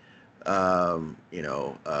played. What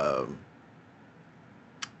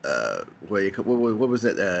was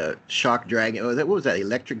it? Shock Dragon. What was that?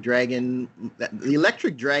 Electric Dragon. The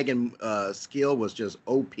Electric Dragon skill was just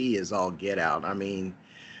OP as all get out. I mean,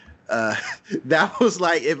 that was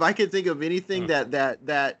like, if I could think of anything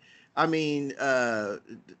that I mean,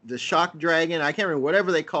 the Shock Dragon. I can't remember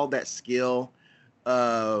whatever they called that skill.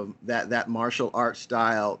 That martial art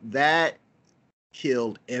style that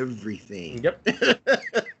killed everything. Yep.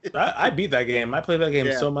 I beat that game. I played that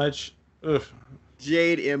game so much. Ugh.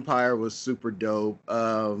 Jade Empire was super dope.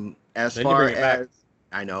 As far as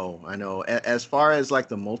I know. As far as like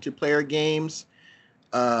the multiplayer games,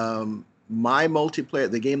 my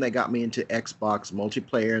multiplayer, the game that got me into Xbox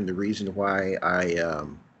multiplayer, and the reason why I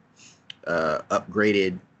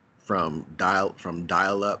upgraded from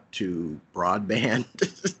dial up to broadband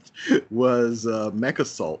was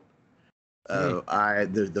MechAssault.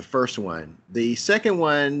 The first one. The second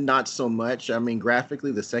one, not so much. I mean,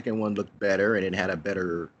 graphically, the second one looked better, and it had a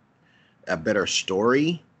better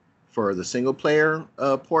story for the single player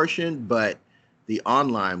portion. But the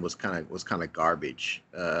online was kind of garbage.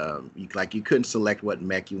 You couldn't select what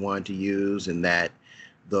mech you wanted to use, and that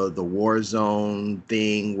the Warzone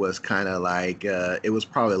thing was kind of like it was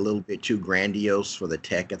probably a little bit too grandiose for the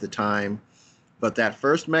tech at the time. But that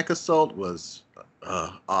first MechAssault was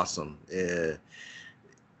awesome.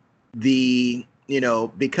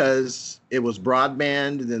 Because it was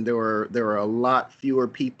broadband, then there were a lot fewer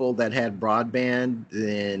people that had broadband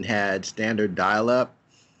than had standard dial-up,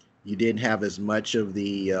 You didn't have as much of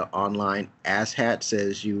the online asshats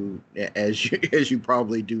as you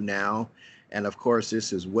probably do now. And of course,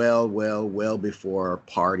 this is well before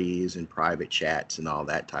parties and private chats and all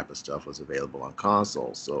that type of stuff was available on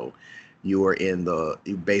consoles. So you were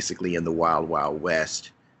basically in the wild, wild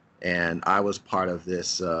west. And I was part of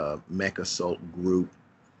this MechAssault group.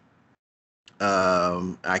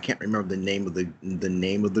 I can't remember the name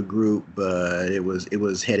of the group, but it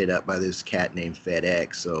was headed up by this cat named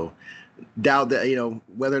FedEx. So doubt that,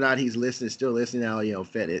 whether or not he's still listening now,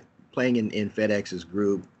 playing in FedEx's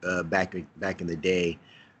group back in the day,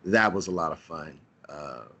 that was a lot of fun.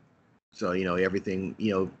 So everything,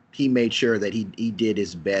 he made sure that he did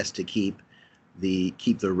his best to keep the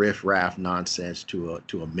riff-raff nonsense to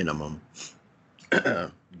a minimum,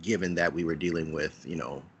 given that we were dealing with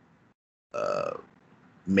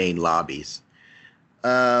main lobbies.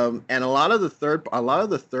 And a lot of the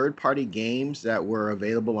third party games that were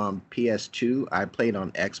available on PS2, I played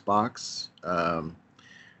on Xbox.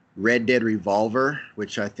 Red Dead Revolver,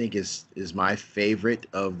 which I think is my favorite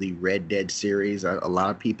of the Red Dead series. A lot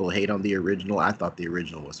of people hate on the original. I thought the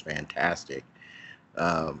original was fantastic.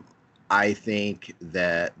 I think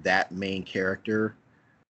that main character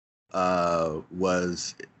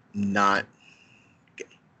was not.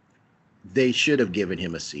 They should have given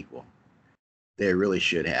him a sequel. They really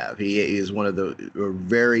should have. He is one of a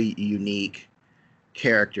very unique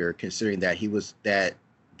character, considering that he was that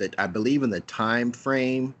I believe in the time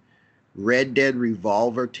frame, Red Dead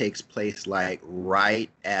Revolver takes place like right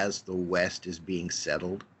as the West is being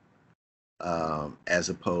settled, as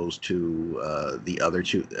opposed to the other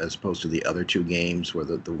two games where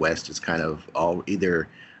the West is kind of all either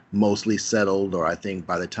mostly settled, or I think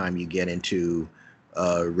by the time you get into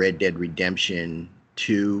Red Dead Redemption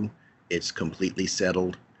 2, it's completely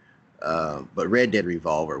settled. But Red Dead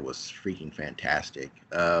Revolver was freaking fantastic.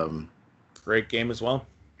 Great game as well.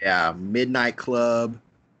 Yeah, Midnight Club.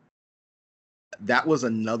 That was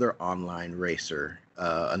another online racer,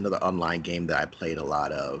 another online game that I played a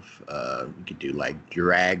lot of. You could do like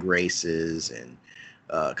drag races and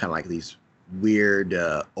kind of like these weird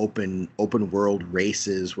open world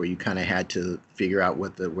races where you kind of had to figure out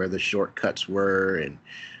where the shortcuts were, and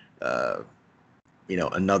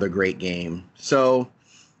another great game. So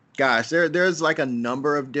gosh, there's like a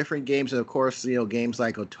number of different games, and of course games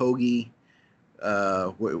like Otogi,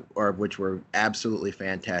 which were absolutely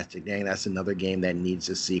fantastic. Dang, that's another game that needs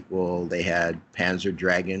a sequel. They had Panzer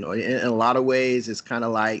Dragon. In a lot of ways, they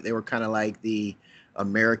were kind of like the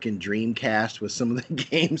American Dreamcast with some of the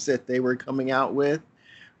games that they were coming out with,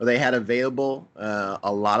 or they had available.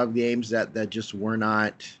 A lot of games that just were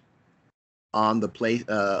not on the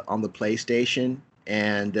PlayStation,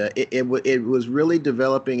 and it was really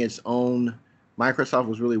developing its own. Microsoft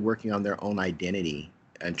was really working on their own identity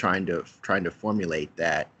and trying to formulate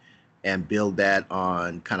that and build that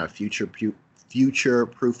on kind of future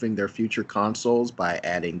proofing their future consoles by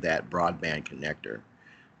adding that broadband connector,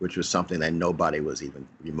 which was something that nobody was even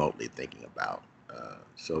remotely thinking about.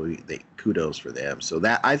 So kudos for them. So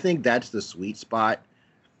I think that's the sweet spot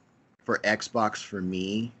for Xbox for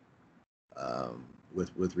me.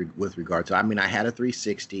 With regard to, I mean, I had a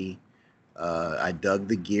 360. I dug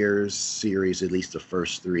the Gears series, at least the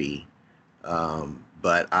first 3.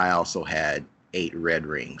 But I also had 8 red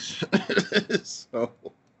rings. So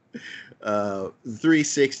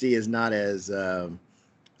 360 is not as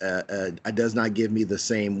does not give me the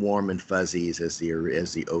same warm and fuzzies as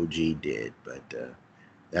the OG did, but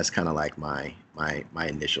that's kind of like my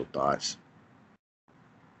initial thoughts.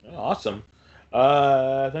 Awesome.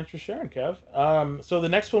 Thanks for sharing, Kev. So the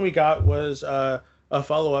next one we got was a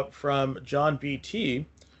follow-up from John BT,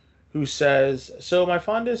 who says, so my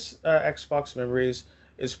fondest Xbox memories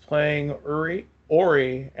is playing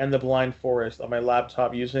Ori and the Blind Forest on my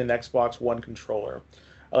laptop using an Xbox One controller.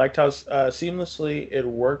 I liked how seamlessly it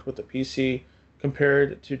worked with the PC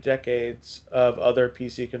compared to decades of other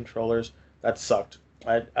PC controllers that sucked.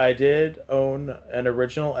 I did own an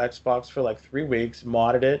original Xbox for like 3 weeks,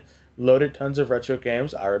 modded it, loaded tons of retro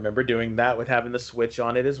games. I remember doing that with having the Switch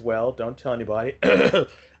on it as well. Don't tell anybody.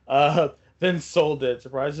 Then sold it.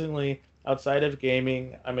 Surprisingly, outside of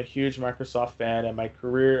gaming, I'm a huge Microsoft fan, and my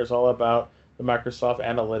career is all about the Microsoft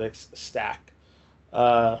Analytics stack.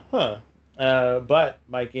 But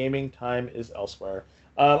my gaming time is elsewhere.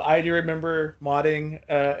 I do remember modding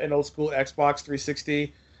an old school Xbox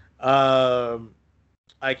 360.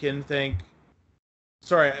 I can thank...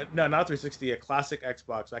 Sorry, no, not 360, a classic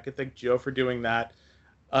Xbox. I could thank Joe for doing that.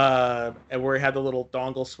 And where it had the little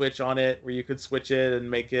dongle switch on it, where you could switch it and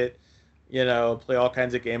make it, play all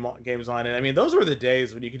kinds of games on it. I mean, those were the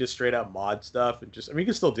days when you could just straight up mod stuff and I mean, you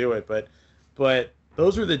can still do it, but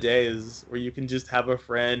those were the days where you can just have a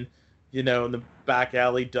friend, in the back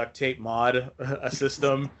alley duct tape mod a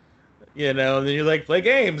system, and then you're like, play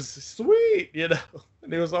games, sweet,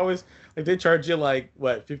 And it was always like they charge you like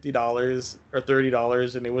what, $50 or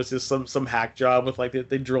 $30, and it was just some hack job with like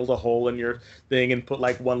they drilled a hole in your thing and put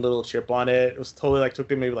like one little chip on it. It was totally like took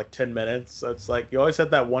them maybe like 10 minutes. So it's like you always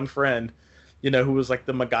had that one friend, who was like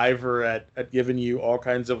the MacGyver at giving you all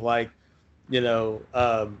kinds of like,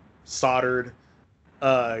 soldered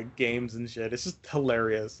games and shit. It's just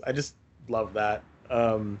hilarious. I just love that.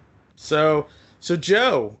 So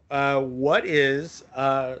Joe, what is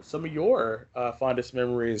some of your fondest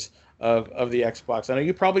memories of the Xbox? I know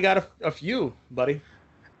you probably got a few, buddy.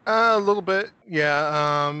 A little bit,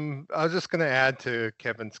 yeah. I was just gonna add to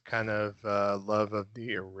Kevin's kind of love of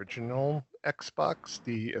the original Xbox,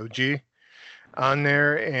 the OG, on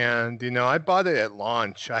there, and I bought it at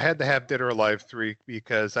launch. I had to have Dead or Alive 3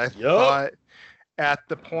 because I thought at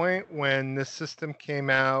the point when this system came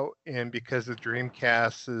out, and because of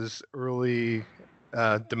Dreamcast's early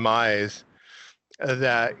demise,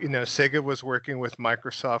 that Sega was working with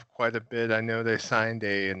Microsoft quite a bit. I know they signed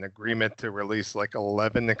an agreement to release like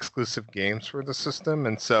 11 exclusive games for the system,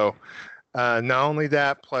 and so not only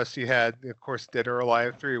that, plus you had, of course, Dead or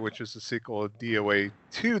Alive 3, which was the sequel of DOA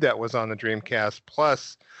 2 that was on the Dreamcast,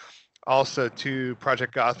 plus also to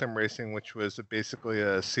Project Gotham Racing, which was basically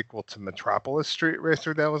a sequel to Metropolis Street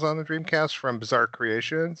Racer that was on the Dreamcast from Bizarre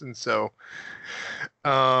Creations. And so,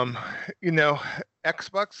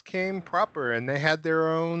 Xbox came proper, and they had their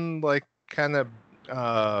own like kind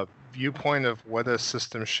of viewpoint of what a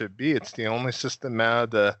system should be. It's the only system out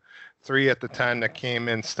of the 3 at the time that came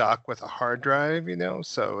in stock with a hard drive,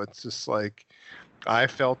 so it's just like I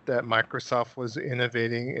felt that Microsoft was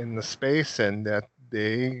innovating in the space and that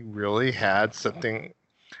they really had something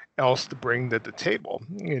else to bring to the table.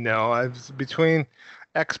 I was between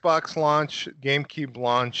Xbox launch, GameCube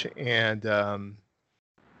launch, and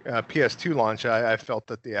PS2 launch. I felt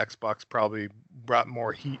that the Xbox probably brought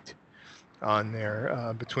more heat on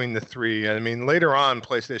there between the three. I mean, later on,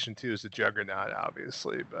 PlayStation 2 is a juggernaut,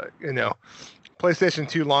 obviously, but PlayStation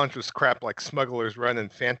 2 launch was crap like Smuggler's Run and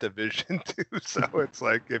Fantavision too. So it's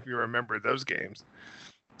like, if you remember those games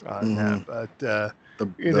on that, but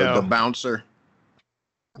the bouncer.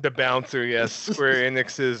 The Bouncer, yes. Square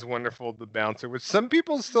Enix is wonderful. The Bouncer, which some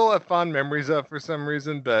people still have fond memories of for some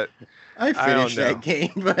reason, but I finished that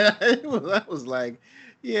game, but I was like,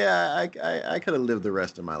 yeah, I could have lived the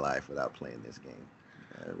rest of my life without playing this game.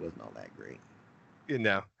 It wasn't all that great.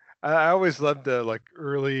 I always loved the like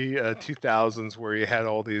early 2000s where you had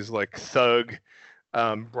all these like thug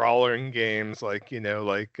brawling games like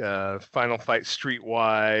Final Fight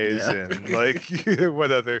Streetwise and like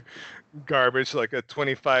what other garbage like a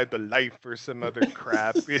 25 to Life or some other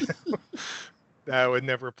crap that I would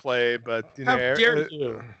never play. But how dare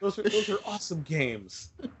you? Those are awesome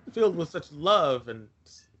games filled with such love and.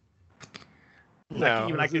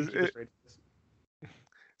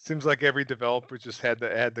 Seems like every developer just had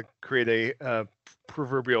to create a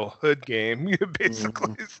proverbial hood game,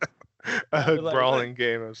 basically. A brawling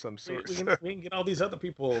game of some sort. We can get all these other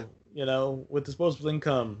people, with disposable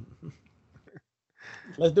income.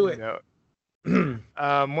 Let's do it.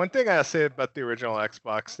 One thing I'll say about the original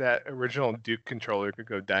Xbox, that original Duke controller could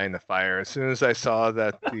go die in the fire. As soon as I saw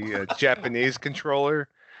that the Japanese controller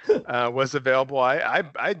was available, I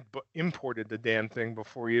imported the damn thing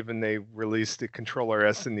before even they released the Controller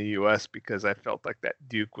S in the US because I felt like that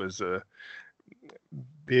Duke was a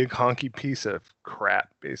big honky piece of crap,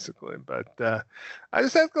 basically. But I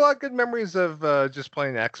just have a lot of good memories of just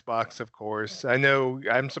playing Xbox, of course. I know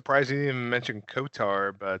I'm surprised you didn't even mention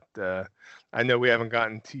KOTOR, but I know we haven't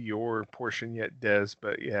gotten to your portion yet, Des.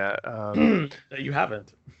 But yeah, you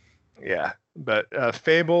haven't. Yeah, but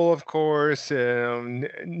Fable, of course,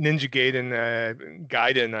 Ninja Gaiden, I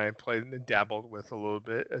dabbled with a little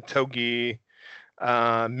bit. Togi,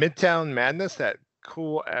 Midtown Madness, that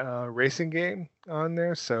cool racing game on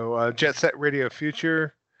there. So Jet Set Radio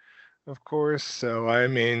Future, of course. So I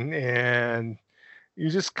mean, and you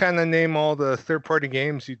just kind of name all the third-party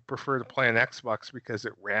games you'd prefer to play on Xbox because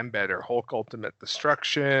it ran better. Hulk Ultimate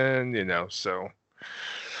Destruction, so.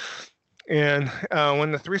 And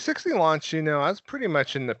when the 360 launched, I was pretty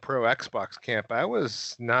much in the pro Xbox camp. I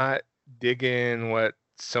was not digging what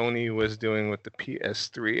Sony was doing with the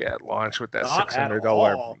PS3 at launch with that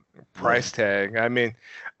 $600 price tag. I mean,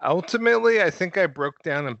 ultimately, I think I broke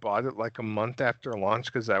down and bought it like a month after launch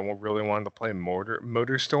because I really wanted to play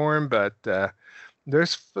MotorStorm. But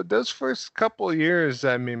those first couple of years,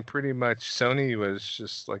 I mean, pretty much Sony was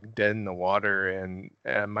just like dead in the water, and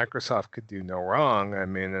Microsoft could do no wrong. I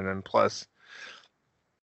mean, and then plus,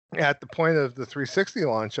 at the point of the 360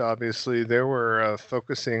 launch, obviously they were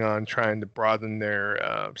focusing on trying to broaden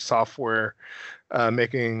their software,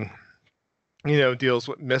 making deals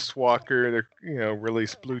with Mistwalker, to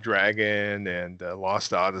release Blue Dragon and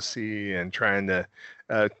Lost Odyssey, and trying to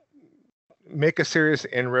make a serious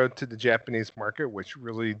inroad to the Japanese market, which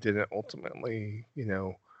really didn't ultimately,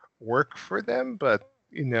 work for them. But,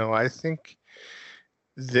 I think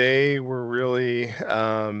they were really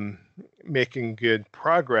making good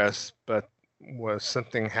progress, but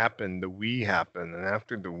something happened. The Wii happened. And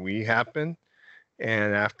after the Wii happened,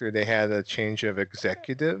 and after they had a change of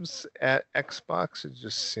executives at Xbox, it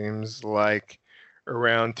just seems like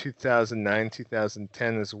around 2009,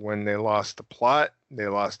 2010 is when they lost the plot. They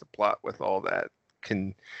lost the plot with all that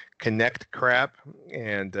Kinect crap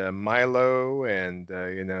and Milo and,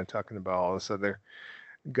 talking about all this other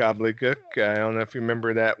gobbledygook. I don't know if you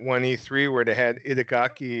remember that one E3 where they had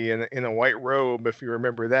Itagaki in a white robe, if you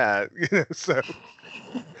remember that. So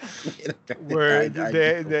where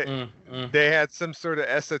they had some sort of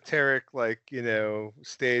esoteric,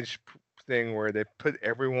 stage thing where they put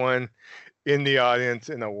everyone in the audience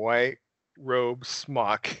in a white robe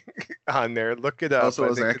smock on there. Look it up. Also,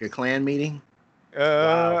 was like a clan meeting?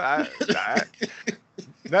 Wow.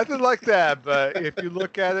 Nothing like that, but if you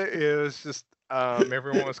look at it, it was just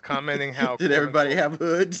everyone was commenting how did everybody have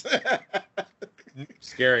hoods?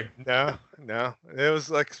 Scary. No. It was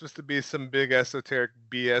like supposed to be some big esoteric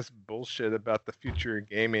BS bullshit about the future of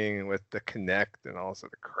gaming with the Kinect and all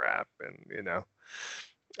sort of crap, and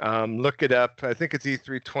look it up. I think it's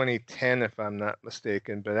E3 2010 if I'm not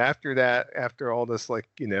mistaken. But after that, after all this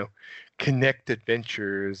Kinect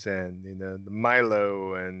adventures and the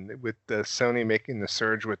Milo, and with the Sony making the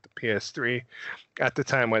surge with the PS3 at the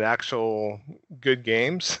time with actual good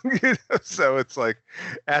games, so it's like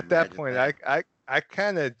at that point I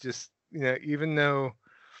kind of just even though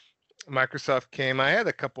Microsoft came, I had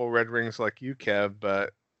a couple red rings like you, Kev,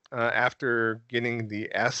 but after getting the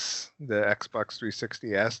Xbox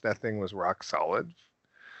 360 S, that thing was rock solid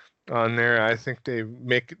on there. I think they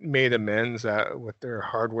made amends with their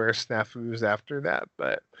hardware snafus after that,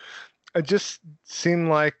 but it just seemed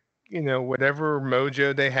like whatever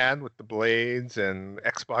mojo they had with the blades and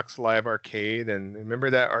Xbox Live Arcade, and remember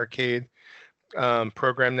that arcade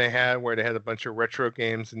program they had where they had a bunch of retro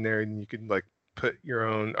games in there, and you could put your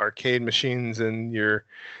own arcade machines in your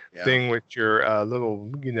thing with your little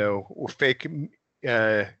fake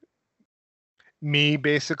Mii,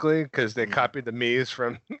 basically, because they copied the Mii's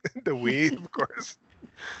from the Wii, of course.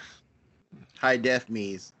 High def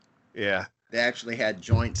Mii's. Yeah. They actually had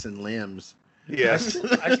joints and limbs. Yes.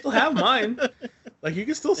 I still have mine. You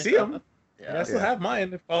can still see them. Yeah, I still have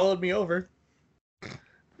mine. It followed me over.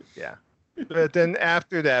 Yeah. But then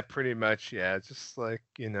after that, pretty much, just at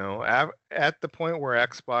the point where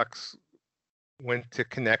Xbox went to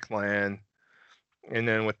Kinect LAN, and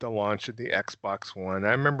then with the launch of the Xbox One,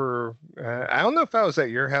 I remember, I don't know if I was at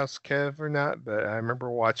your house, Kev, or not, but I remember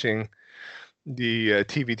watching the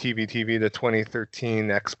TV, the 2013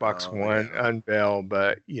 Xbox One unveil.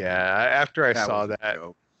 But after I saw that,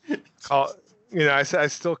 I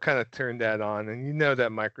still kind of turned that on, and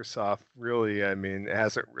that Microsoft really,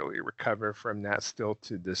 hasn't really recovered from that still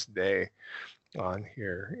to this day on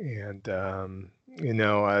here. And,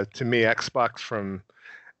 to me, Xbox from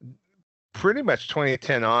pretty much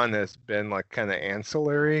 2010 on has been kind of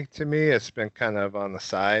ancillary to me. It's been kind of on the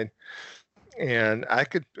side, and I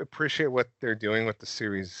could appreciate what they're doing with the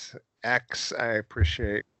Series X. I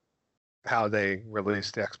appreciate how they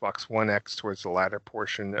released the Xbox One X towards the latter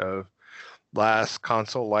portion of last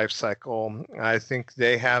console life cycle. I think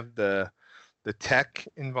they have the tech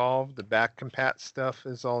involved, the back compat stuff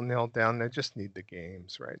is all nailed down. They just need the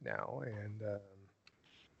games right now, and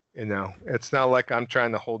it's not like I'm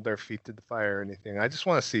trying to hold their feet to the fire or anything. I just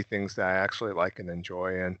want to see things that I actually like and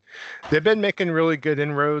enjoy, and they've been making really good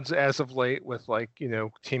inroads as of late with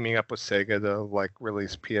teaming up with Sega to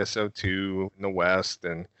release PSO2 in the West,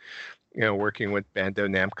 and working with Bandai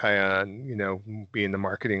Namco and, being the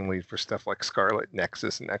marketing lead for stuff like Scarlet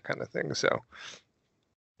Nexus and that kind of thing. So,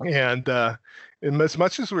 and as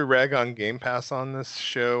much as we rag on Game Pass on this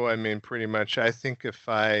show, pretty much, I think if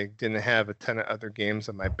I didn't have a ton of other games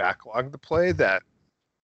in my backlog to play, that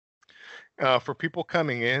for people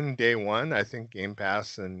coming in day one, I think Game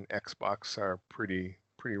Pass and Xbox are pretty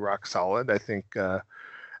rock solid. I think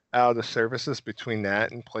out of the services between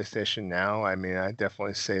that and PlayStation Now, I mean, I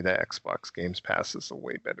definitely say that Xbox Games Pass is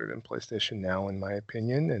way better than PlayStation Now, in my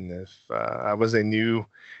opinion. And if I was a new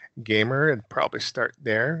gamer, I'd probably start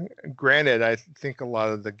there. Granted, I think a lot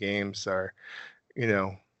of the games are,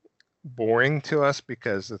 boring to us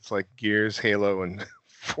because it's like Gears, Halo, and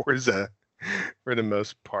Forza for the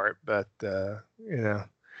most part. But,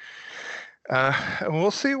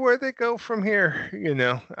 we'll see where they go from here.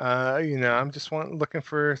 I'm just looking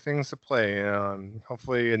for things to play.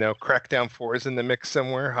 Hopefully, Crackdown 4 is in the mix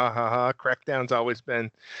somewhere. Ha ha ha! Crackdown's always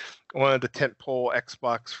been one of the tentpole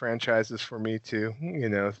Xbox franchises for me too.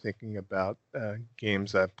 Thinking about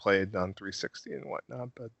games I've played on 360 and whatnot.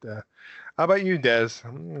 But how about you, Des?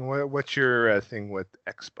 What's your thing with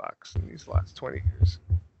Xbox in these last 20 years?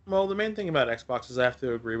 Well, the main thing about Xbox is I have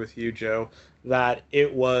to agree with you, Joe, that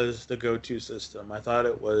it was the go-to system. I thought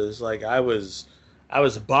it was like I was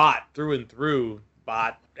bought through and through.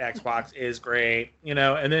 Bought Xbox is great,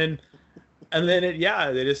 and then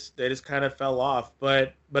they just kind of fell off.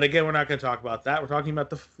 But again, we're not going to talk about that. We're talking about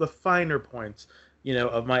the finer points,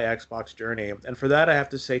 of my Xbox journey. And for that, I have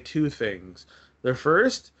to say two things. The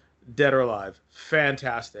first, Dead or Alive,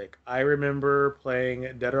 fantastic. I remember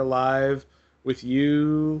playing Dead or Alive with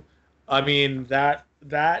you. I mean, that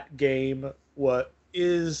game I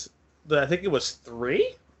think it was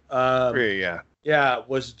 3? 3, yeah. Yeah,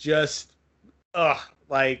 was just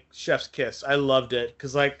like chef's kiss. I loved it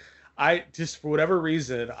because I just, for whatever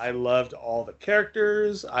reason, I loved all the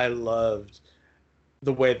characters. I loved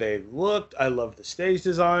the way they looked. I loved the stage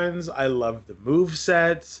designs. I loved the move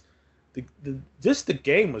sets. The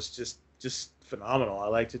game was just phenomenal. I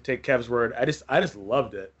like to take Kev's word. I just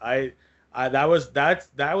loved it.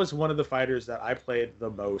 That was one of the fighters that I played the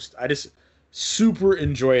most. I just super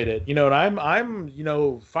enjoyed it, and I'm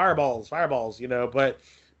fireballs, but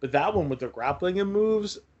that one with the grappling and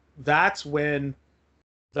moves, that's when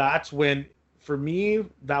for me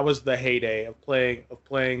that was the heyday of playing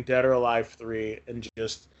Dead or Alive 3, and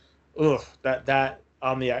just that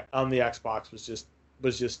on the Xbox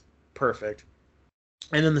was just perfect.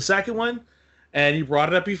 And then the second one, and you brought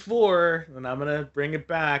it up before, and I'm going to bring it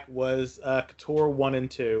back, was KOTOR 1 and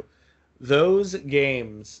 2. Those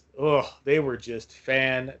games, they were just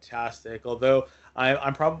fantastic. Although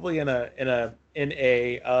I'm probably in a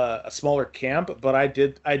smaller camp, but I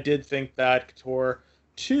did think that KOTOR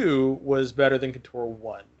 2 was better than KOTOR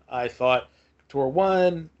 1. I thought KOTOR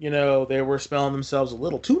 1, they were spelling themselves a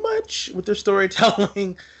little too much with their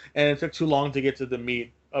storytelling, and it took too long to get to the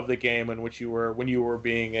meat of the game when you were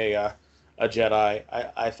being a Jedi.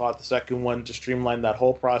 I thought the second one just streamlined that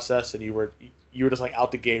whole process, and you were just like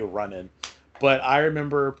out the gate running. But I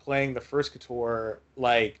remember playing the first KOTOR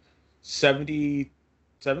like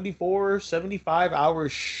 74, 75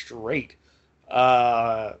 hours straight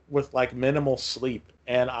with like minimal sleep.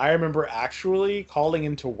 And I remember actually calling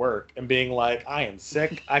into work and being like, I am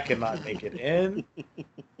sick, I cannot make it in.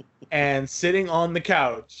 And sitting on the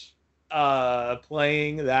couch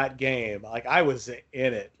playing that game. Like, I was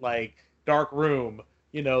in it. Like, dark room,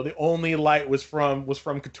 the only light was from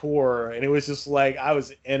KOTOR, and it was just like I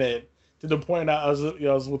was in it, to the point I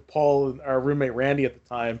was with Paul and our roommate Randy at the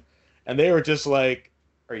time, and they were just like,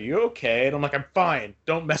 "Are you okay?" And I'm like, "I'm fine.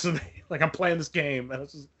 Don't mess with me. Like, I'm playing this game." And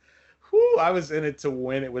I was in it to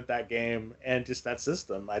win it with that game and just that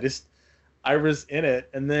system. I was in it,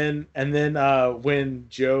 and then when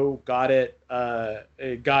Joe got it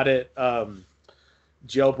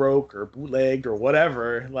jailbroke or bootlegged or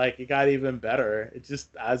whatever, like, it got even better.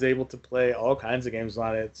 I was able to play all kinds of games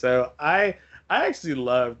on it. So I actually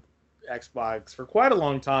loved Xbox for quite a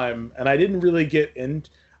long time, and I didn't really get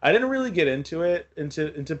into it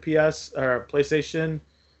into PS or PlayStation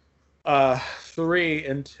 3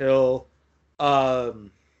 until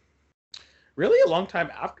really a long time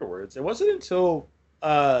afterwards. It wasn't until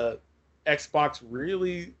Xbox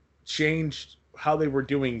really changed how they were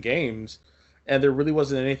doing games, and there really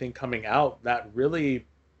wasn't anything coming out that really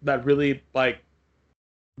like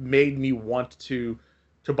made me want to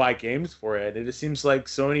buy games for it. And it seems like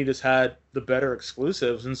Sony just had the better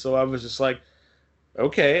exclusives, and so I was just like,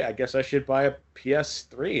 okay, I guess I should buy a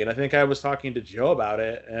PS3. And I think I was talking to Joe about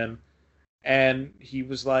it, and he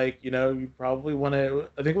was like, you probably want to.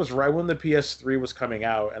 I think it was right when the PS3 was coming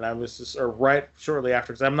out, and I was just, or right shortly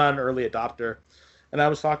after, because I'm not an early adopter. And I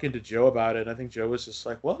was talking to Joe about it, and I think Joe was just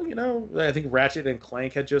like, well, I think Ratchet and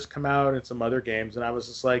Clank had just come out and some other games, and I was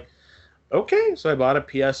just like, okay. So I bought a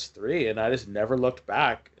PS3, and I just never looked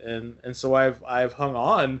back, and so I've hung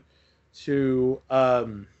on to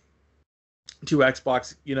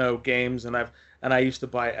Xbox, games, and and I used to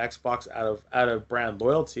buy Xbox out of brand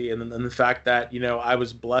loyalty, and then the fact that I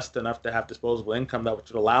was blessed enough to have disposable income that would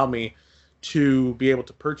allow me to be able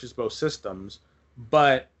to purchase both systems.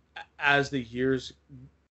 But as the years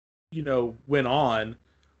went on,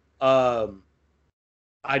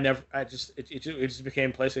 it just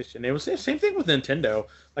became PlayStation. It was the same thing with Nintendo.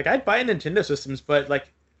 Like, I'd buy Nintendo systems, but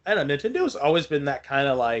like, I don't know, Nintendo's always been that kind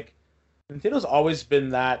of like, Nintendo's always been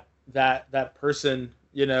that person,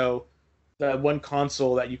 that one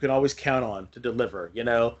console that you can always count on to deliver,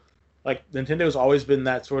 like Nintendo's always been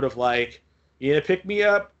that sort of like, you need to pick me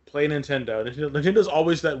up, play Nintendo. Nintendo's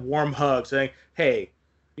always that warm hug saying, hey,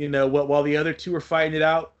 while the other two are fighting it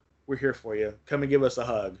out, we're here for you. Come and give us a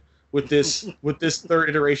hug. With this third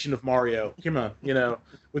iteration of Mario, come on,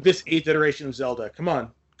 with this 8th iteration of Zelda, come on,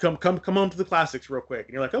 come home to the classics real quick.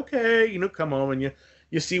 And you're like, okay, come home, and you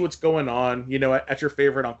see what's going on, at your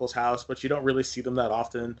favorite uncle's house, but you don't really see them that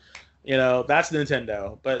often. That's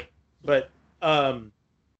Nintendo. But with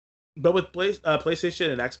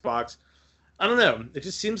PlayStation and Xbox, I don't know. It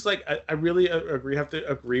just seems like I really have to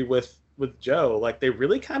agree with Joe. Like, they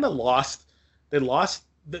really kind of lost the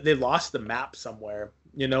map somewhere.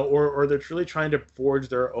 Or they're truly trying to forge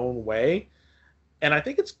their own way, and I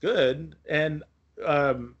think it's good. And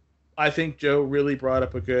I think Joe really brought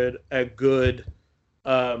up a good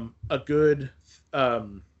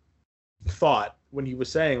thought when he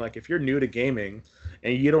was saying, like, if you're new to gaming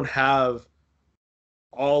and you don't have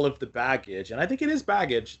all of the baggage, and I think it is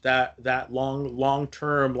baggage that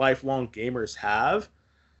long-term, lifelong gamers have.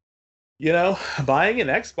 Buying an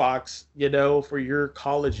Xbox, for your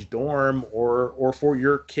college dorm or for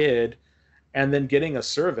your kid, and then getting a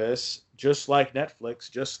service just like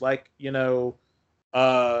Netflix, just like,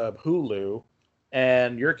 Hulu,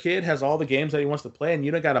 and your kid has all the games that he wants to play, and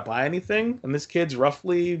you don't got to buy anything, and this kid's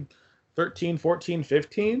roughly 13, 14,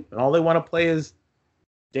 15, and all they want to play is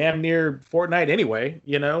damn near Fortnite anyway,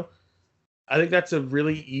 I think that's a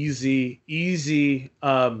really easy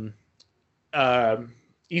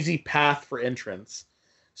path for entrance.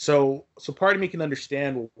 So part of me can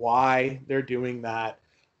understand why they're doing that,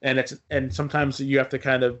 and sometimes you have to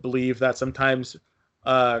kind of believe that sometimes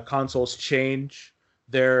consoles change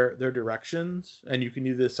their directions, and you can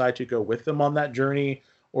either decide to go with them on that journey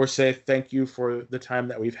or say thank you for the time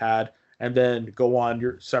that we've had and then go on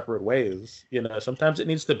your separate ways. Sometimes it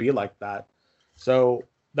needs to be like that. So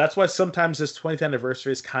that's why sometimes this 20th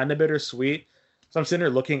anniversary is kind of bittersweet. So I'm sitting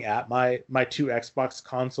here looking at my two Xbox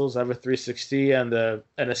consoles. I have a 360 and a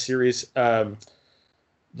Series, the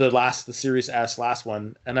Series S, last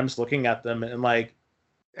one, and I'm just looking at them and like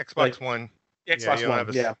Xbox One. Xbox One,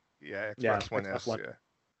 Xbox One S. One. Yeah.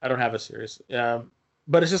 I don't have a Series.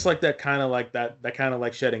 But it's just like that kind of like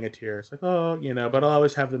shedding a tear. It's like, oh, but I'll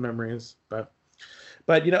always have the memories. But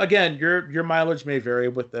again, your mileage may vary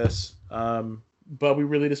with this. But we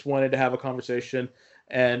really just wanted to have a conversation.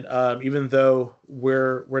 And even though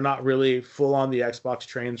we're not really full on the Xbox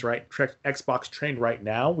train right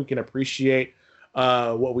now, we can appreciate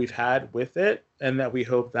what we've had with it, and that we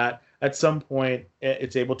hope that at some point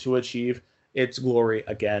it's able to achieve its glory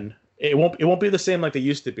again. It won't be the same like they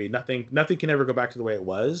used to be. Nothing can ever go back to the way it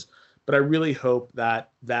was. But I really hope that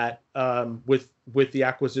with the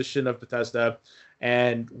acquisition of Bethesda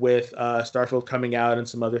and with Starfield coming out and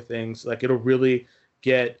some other things, like, it'll really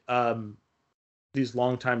get these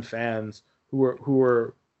longtime fans who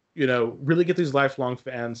are really get these lifelong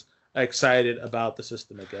fans excited about the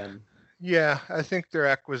system again. Yeah, I think their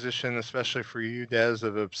acquisition, especially for you, Des,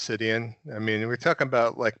 of Obsidian. I mean, we're talking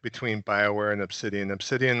about like between BioWare and Obsidian.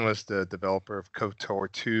 Obsidian was the developer of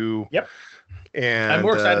KOTOR 2. Yep. And I'm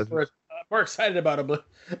more excited about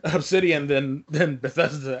Obsidian than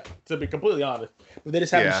Bethesda, to be completely honest. But they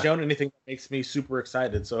just haven't shown anything that makes me super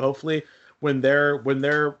excited. So hopefully, when their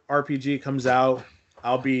RPG comes out,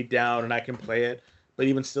 I'll be down and I can play it. But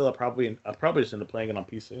even still, I'll probably just end up playing it on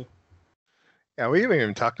PC. Yeah, we haven't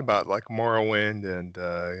even talked about like Morrowind and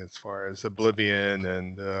as far as Oblivion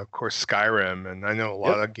and of course Skyrim. And I know a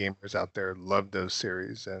lot of gamers out there love those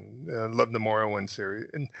series and love the Morrowind series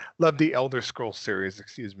and love the Elder Scrolls series,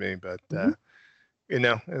 excuse me. But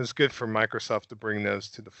it was good for Microsoft to bring those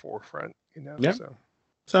to the forefront. Yeah.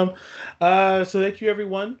 So thank you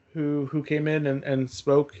everyone who came in and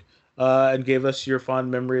spoke and gave us your fond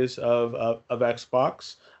memories of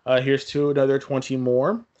Xbox. Here's to another 20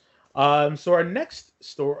 more. So our next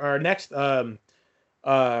question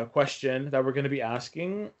that we're going to be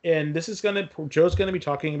asking, and Joe's going to be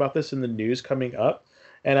talking about this in the news coming up,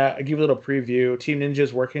 and I give a little preview. Team Ninja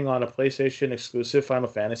is working on a PlayStation exclusive Final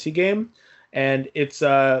Fantasy game, and it's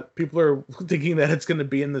people are thinking that it's going to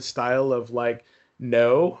be in the style of like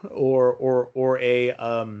No, or a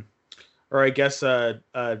or I guess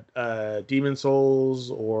Demon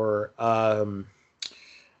Souls or one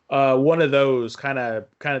of those kind of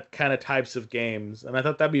types of games, and I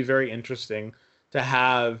thought that'd be very interesting to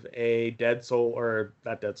have a Dead Soul or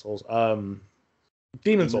not Dead Souls,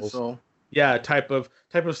 Demon Souls, Soul. Yeah, type of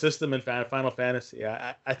system in Final Fantasy.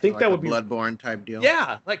 I think that would be Bloodborne type deal.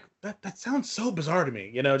 Yeah, like that sounds so bizarre to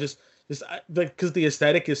me. Just because the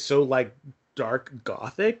aesthetic is so like dark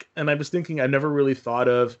gothic, and I was thinking I never really thought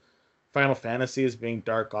of Final Fantasy as being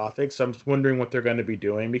dark gothic, so I'm just wondering what they're going to be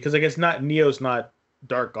doing, because I guess Neo's not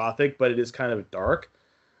dark gothic, but it is kind of dark.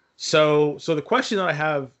 So the question that I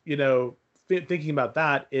have, thinking about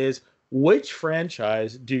that is, which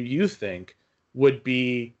franchise do you think would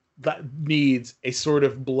be that needs a sort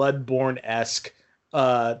of Bloodborne-esque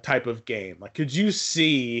type of game? Like, could you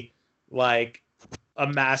see like a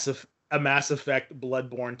Mass Effect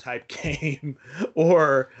Bloodborne type game,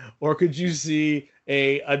 or could you see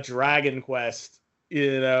a Dragon Quest,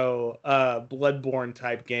 Bloodborne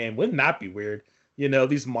type game? Wouldn't that be weird?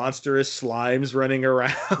 These monstrous slimes running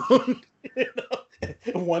around,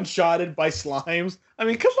 one-shotted by slimes. I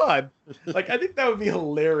mean, come on. Like, I think that would be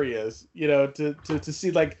hilarious, to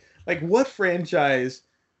see like what franchise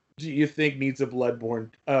do you think needs a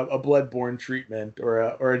Bloodborne treatment,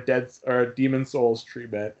 or a Demon Souls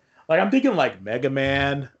treatment? Like, I'm thinking like Mega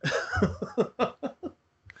Man.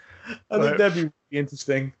 I think that'd be really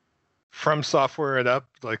interesting. From Software it up,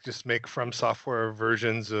 like just make From Software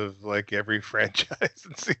versions of like every franchise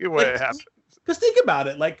and see what happens. Because think about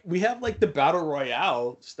it, like we have like the Battle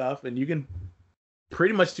Royale stuff, and you can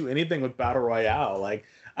pretty much do anything with Battle Royale. Like,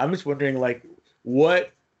 I'm just wondering, like,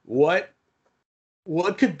 what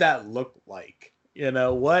could that look like?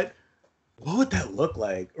 What would that look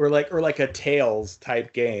like? Or like a Tales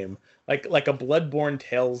type game, like a Bloodborne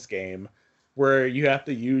Tales game, where you have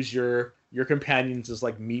to use your companions as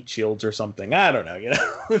like meat shields or something. I don't know.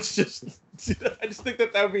 It's just I just think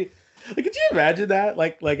that would be like, could you imagine that?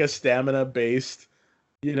 Like a stamina based,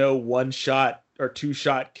 1-shot or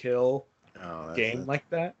 2-shot kill game like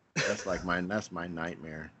that. That's my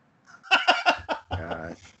nightmare.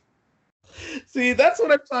 Gosh. See, that's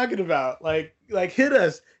what I'm talking about. Like hit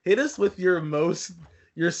us with your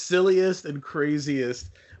silliest and craziest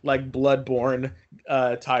like Bloodborne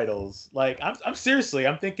titles. Like, I'm seriously,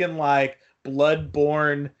 I'm thinking like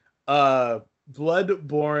Bloodborne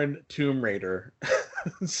Tomb Raider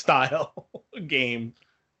style game.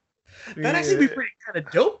 That'd actually be pretty kind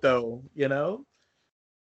of dope, though.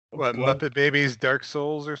 What, Muppet Babies Dark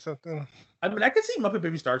Souls or something? I mean, I could see Muppet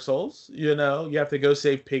Babies Dark Souls. You have to go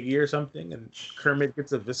save Piggy or something, and Kermit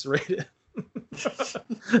gets eviscerated.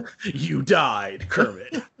 You died,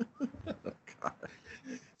 Kermit.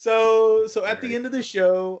 So at the end of the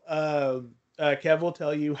show, Kev will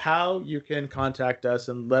tell you how you can contact us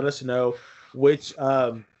and let us know which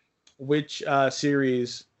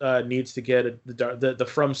series needs to get the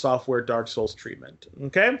From Software Dark Souls treatment.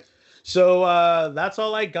 Okay, so that's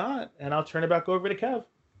all I got, and I'll turn it back over to Kev.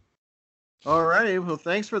 All righty. Well,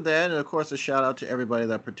 thanks for that, and of course, a shout out to everybody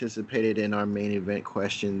that participated in our main event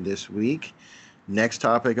question this week. Next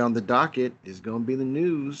topic on the docket is going to be the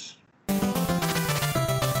news.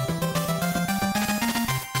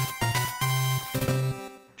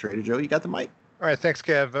 Trader Joe, you got the mic. All right, thanks,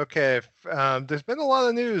 Kev. Okay, there's been a lot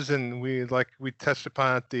of news, and we touched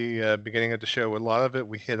upon at the beginning of the show. A lot of it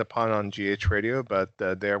we hit upon on GH Radio, but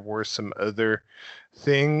there were some other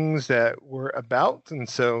things that were about, and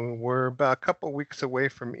so we're about a couple of weeks away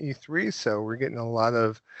from E3, so we're getting a lot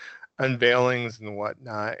of unveilings and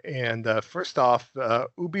whatnot. And first off,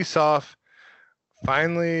 Ubisoft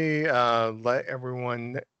finally let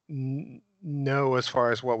everyone know as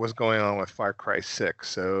far as what was going on with Far Cry 6.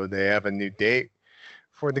 So they have a new date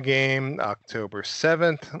for the game, October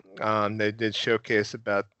 7th. They did showcase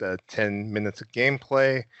about 10 minutes of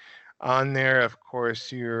gameplay on there. Of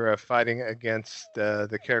course, you're fighting against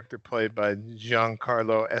the character played by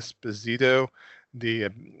Giancarlo Esposito, the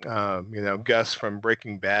Gus from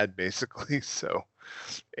Breaking Bad, basically. So,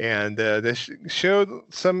 and they showed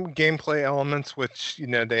some gameplay elements, which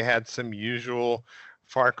they had some usual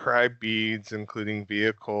Far Cry beads, including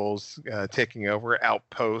vehicles taking over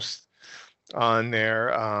outposts on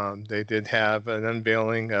there. They did have an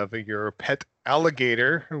unveiling of your pet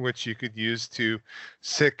alligator, which you could use to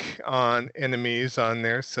sick on enemies on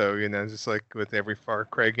there. So, just like with every Far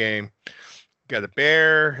Cry game, you got a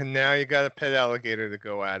bear, and now you got a pet alligator to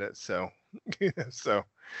go at it. So,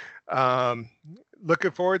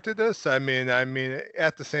 looking forward to this. I mean,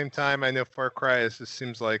 at the same time, I know Far Cry just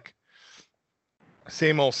seems like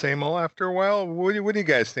Same old after a while. What do you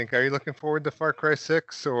guys think? Are you looking forward to Far Cry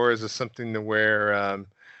 6, or is this something to where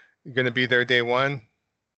you're going to be there day one?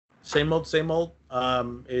 Same old, same old.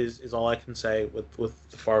 Is all I can say with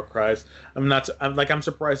the Far Cries. I'm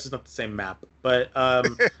surprised it's not the same map, but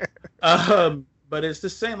but it's the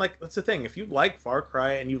same. Like that's the thing. If you like Far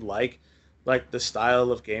Cry and you like the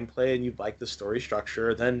style of gameplay and you like the story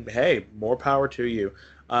structure, then hey, more power to you.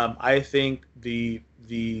 I think the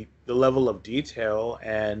level of detail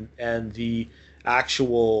and the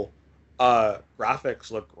actual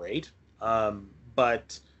graphics look great.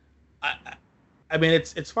 But I, I mean,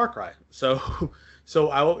 it's Far Cry, so so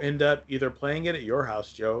I will end up either playing it at your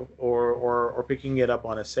house, Joe, or picking it up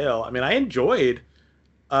on a sale. I mean, I enjoyed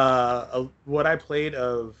what I played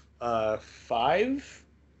of five.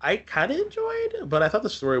 I kind of enjoyed, but I thought the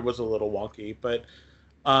story was a little wonky. But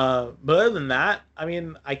other than that, I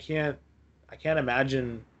mean, I can't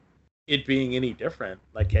imagine it being any different.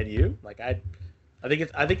 Like, can you? I think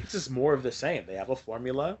it's just more of the same. They have a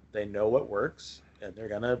formula, they know what works, and they're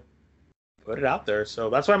gonna put it out there. So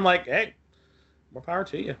that's why I'm like, hey, more power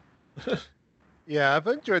to you. Yeah, I've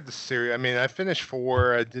enjoyed the series. I mean, I finished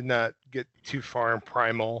 4. I did not get too far in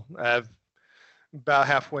Primal. I've about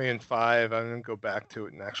halfway in 5. I'm gonna go back to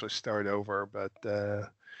it and actually start over. But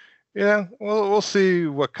yeah, we'll see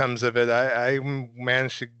what comes of it. I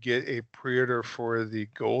managed to get a pre-order for the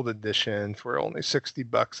gold edition for only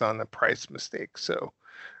 $60 on the price mistake. So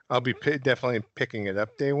I'll be definitely picking it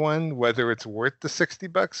up day one. Whether it's worth the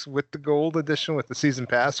 $60 with the gold edition with the season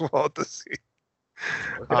pass, we'll have to see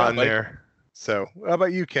on there. So, how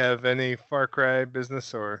about you, Kev? Any Far Cry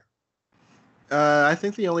business or? I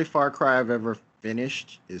think the only Far Cry I've ever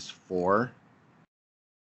finished is 4.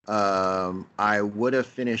 I would have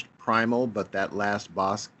finished Primal, but that last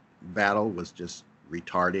boss battle was just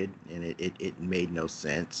retarded, and it made no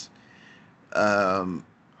sense.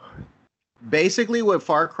 Basically, what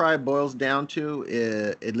Far Cry boils down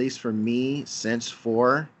to, at least for me, since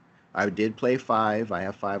 4, I did play 5. I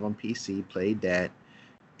have 5 on PC, played that,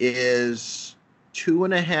 is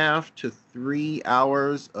 2.5 to 3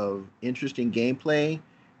 hours of interesting gameplay,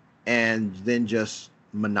 and then just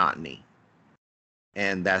monotony.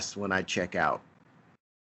 And that's when I check out.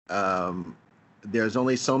 There's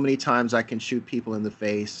only so many times I can shoot people in the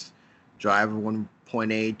face, drive from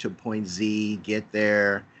point A to point Z, get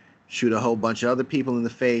there, shoot a whole bunch of other people in the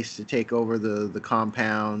face to take over the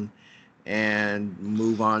compound, and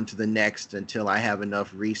move on to the next until I have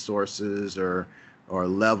enough resources or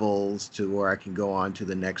levels to where I can go on to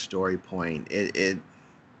the next story point.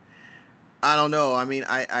 I don't know. I mean,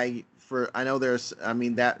 I know there's, I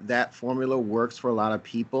mean, that formula works for a lot of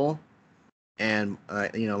people, and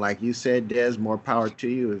you know, like you said, Des, more power to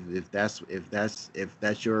you. If that's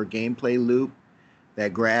your gameplay loop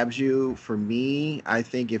that grabs you. For me, I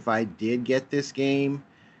think if I did get this game,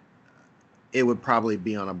 it would probably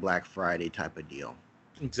be on a Black Friday type of deal.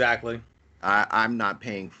 Exactly. I'm not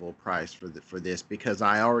paying full price for this because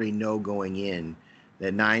I already know going in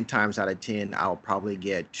that 9 times out of 10 I'll probably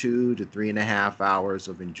get 2 to 3.5 hours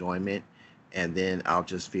of enjoyment, and then I'll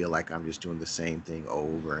just feel like I'm just doing the same thing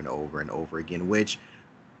over and over and over again, which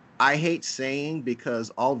I hate saying because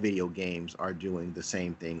all video games are doing the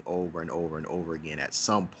same thing over and over and over again at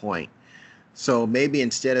some point. So maybe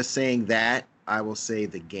instead of saying that, I will say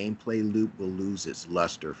the gameplay loop will lose its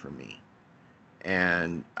luster for me.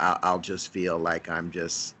 And I'll just feel like I'm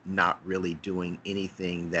just not really doing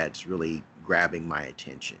anything that's really grabbing my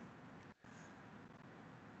attention.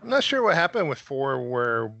 I'm not sure what happened with 4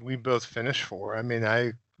 where we both finished 4. I mean,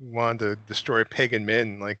 I wanted to destroy Pagan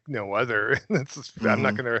Min like no other. I'm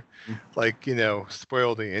not going to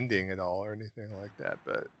spoil the ending at all or anything like that.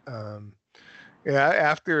 But yeah,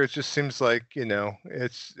 after it just seems like,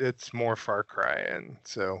 it's more Far Cry. And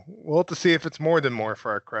so we'll have to see if it's more than more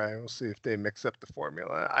Far Cry. We'll see if they mix up the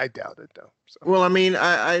formula. I doubt it though. So. Well, I mean,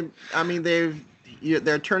 I mean, they're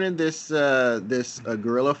turning this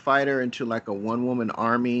guerrilla fighter into like a one-woman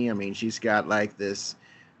army. I mean, she's got like this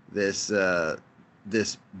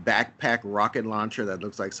backpack rocket launcher that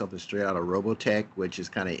looks like something straight out of Robotech, which is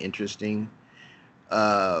kind of interesting.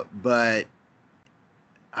 But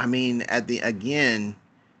I mean,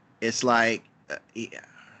 it's like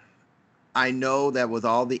I know that with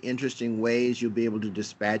all the interesting ways you'll be able to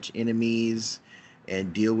dispatch enemies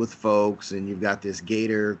and deal with folks, and you've got this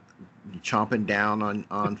gator chomping down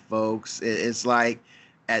on folks. It's like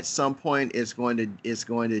at some point it's going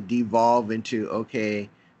to devolve into, okay,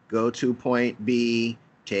 go to point B,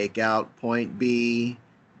 take out point B,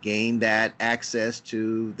 gain that access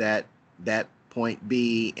to that point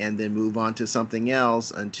B, and then move on to something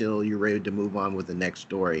else until you're ready to move on with the next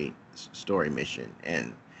story. story mission,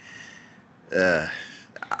 and I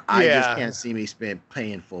just can't see me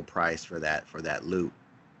paying full price for that loot.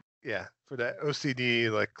 Yeah, for that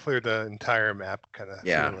OCD, like clear the entire map kind of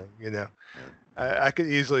feeling, you know. I could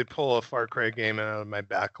easily pull a Far Cry game out of my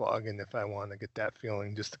backlog, and if I want to get that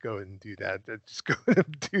feeling, just to go ahead and do that, just go ahead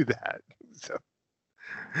and do that. So,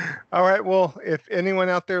 all right. Well, if anyone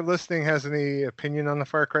out there listening has any opinion on the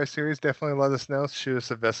Far Cry series, definitely let us know. Shoot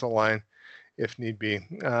us a vessel line if need be.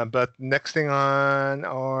 But next thing on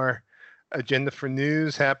our agenda for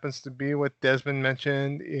news happens to be what Desmond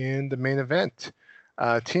mentioned in the main event.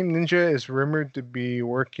 Team Ninja is rumored to be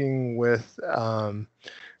working with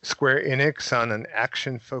Square Enix on an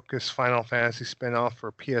action-focused Final Fantasy spinoff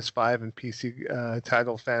for PS5 and PC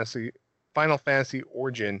titled Final Fantasy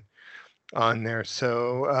Origin on there.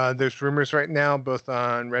 So there's rumors right now, both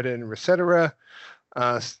on Reddit and Resetera,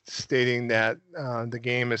 stating that the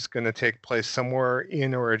game is going to take place somewhere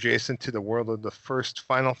in or adjacent to the world of the first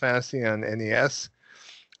Final Fantasy on NES,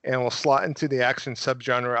 and will slot into the action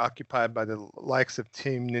subgenre occupied by the likes of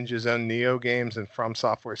Team Ninja's own Neo games and From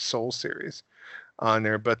Software's Soul series on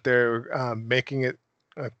there. But they're making it,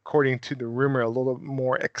 according to the rumor, a little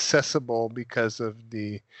more accessible because of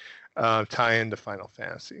the tie-in to Final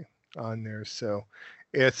Fantasy on there. So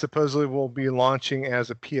it supposedly will be launching as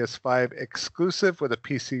a PS5 exclusive with a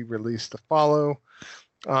PC release to follow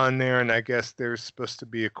on there. And I guess there's supposed to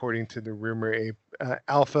be, according to the rumor, a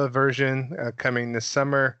alpha version coming this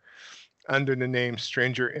summer under the name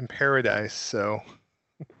Stranger in Paradise. So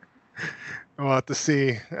we'll have to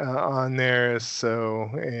see on there.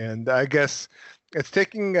 So, and I guess it's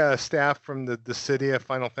taking staff from the Dissidia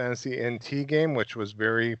Final Fantasy NT game, which was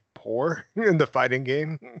very poor in the fighting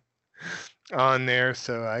game on there.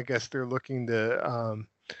 So I guess they're looking to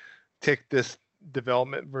take this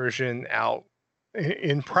development version out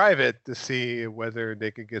in private to see whether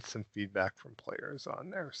they could get some feedback from players on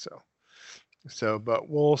there. So, but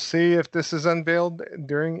we'll see if this is unveiled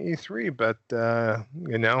during E3. But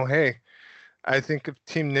you know, hey, I think if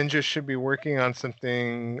Team Ninja should be working on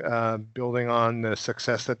something building on the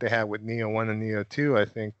success that they had with Neo 1 and Neo 2, I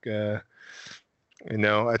think you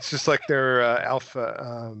know, it's just like their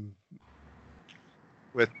alpha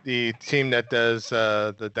with the team that does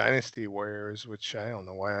the Dynasty Warriors, which I don't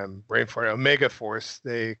know why I'm brain for it. Omega Force,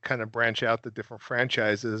 they kind of branch out the different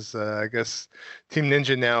franchises. I guess Team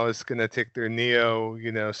Ninja now is going to take their Neo,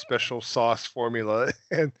 you know, special sauce formula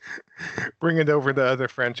and bring it over to other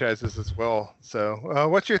franchises as well. So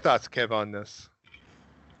what's your thoughts, Kev, on this?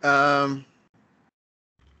 I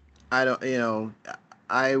don't, you know,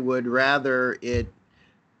 I would rather it.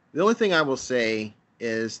 The only thing I will say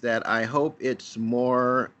is that I hope it's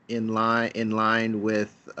more in line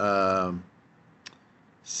with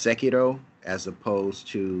Sekiro as opposed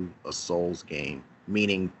to a Souls game,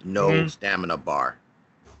 meaning no stamina bar.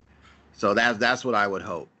 So that's what I would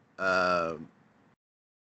hope. I'm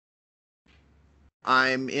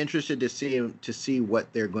interested to see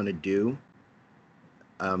what they're going to do.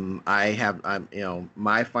 I'm you know,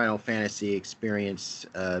 my Final Fantasy experience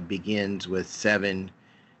begins with 7.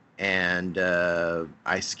 And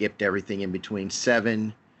I skipped everything in between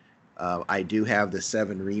 7. I do have the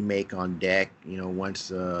 7 remake on deck. You know, once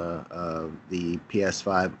the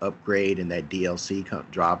PS5 upgrade and that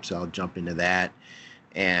DLC drops, I'll jump into that.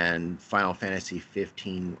 And Final Fantasy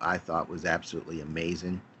 15, I thought was absolutely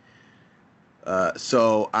amazing.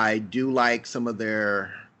 So I do like some of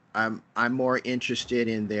their. I'm more interested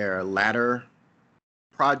in their latter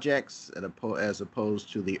projects as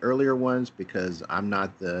opposed to the earlier ones, because I'm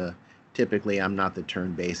not the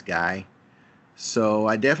turn-based guy. So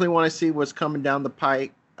I definitely want to see what's coming down the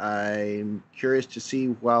pike. I'm curious to see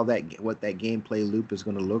what that gameplay loop is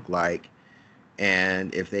going to look like,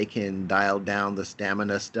 and if they can dial down the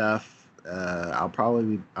stamina stuff, I'll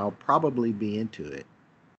probably be into it.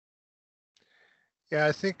 Yeah,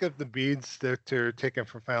 I think of the beads that they're taking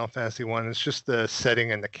from Final Fantasy 1, it's just the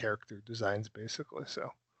setting and the character designs, basically. So,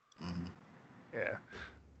 yeah.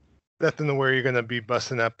 Nothing where you're going to be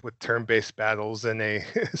busting up with turn-based battles in a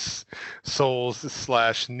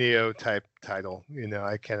Souls/Neo type title. You know,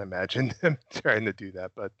 I can't imagine them trying to do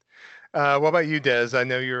that. But what about you, Des? I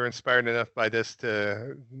know you're inspired enough by this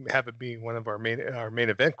to have it be one of our main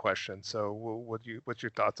event questions. So, what's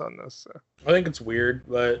your thoughts on this? I think it's weird,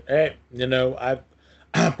 but hey, you know,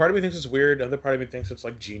 part of me thinks it's weird. Other part of me thinks it's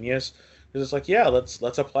like genius, because it's like, yeah,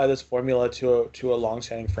 let's apply this formula to a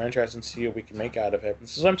long-standing franchise and see what we can make out of it.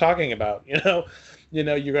 This is what I'm talking about. You know,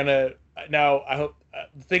 you're gonna now. I hope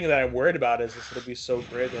the thing that I'm worried about is this will be so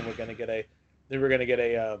great, and we're gonna get a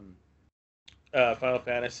Final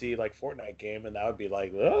Fantasy like Fortnite game, and that would be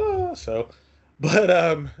like, so.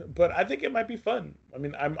 but I think it might be fun. I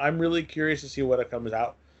mean, I'm really curious to see what it comes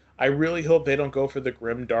out. I really hope they don't go for the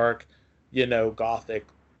grim dark, gothic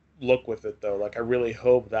look with it though. Like I really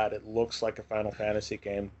hope that it looks like a Final Fantasy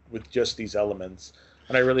game with just these elements,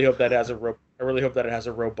 and I really hope that I really hope that it has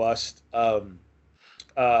a robust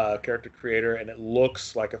character creator and it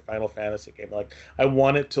looks like a Final Fantasy game. Like I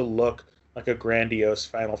want it to look like a grandiose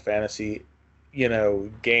Final Fantasy,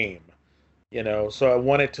 game. So I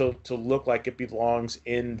want it to look like it belongs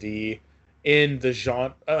in the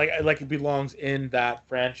genre, like it belongs in that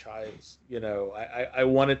franchise. I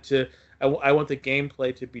want it to. I want the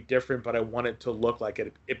gameplay to be different, but I want it to look like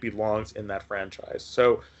it belongs in that franchise.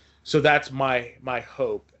 So that's my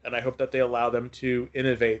hope, and I hope that they allow them to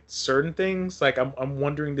innovate certain things. Like I'm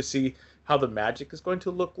wondering to see how the magic is going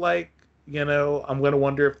to look like. I'm going to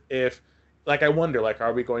wonder if like I wonder, like,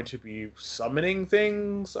 are we going to be summoning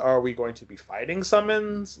things? Are we going to be fighting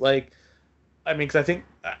summons? Like, I mean, because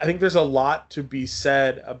I think there's a lot to be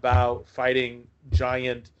said about fighting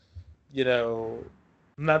giant, you know,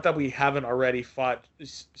 not that we haven't already fought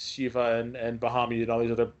Shiva and Bahamut and all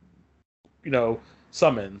these other, you know,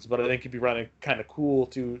 summons, but I think it'd be running kind of cool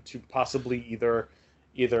to possibly either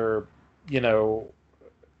you know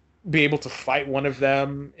be able to fight one of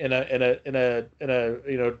them in a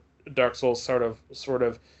Dark Souls sort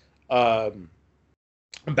of um,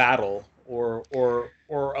 battle, or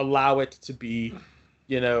allow it to be,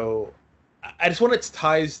 you know, I just want its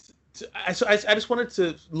ties. I just want it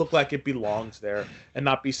to look like it belongs there and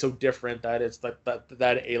not be so different that it's that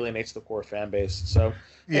it alienates the core fan base. So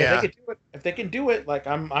Yeah. if they can do it, like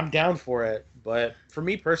I'm down for it. But for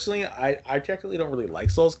me personally, I technically don't really like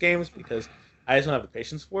Souls games because I just don't have the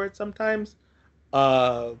patience for it sometimes.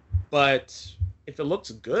 But if it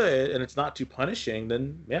looks good and it's not too punishing,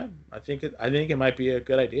 then yeah, I think it might be a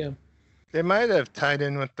good idea. They might have tied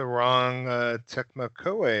in with the wrong Tecmo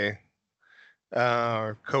Koei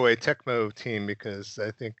or Koei Tecmo team, because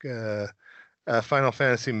I think Final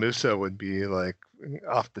Fantasy Muso would be like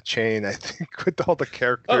off the chain, I think, with all the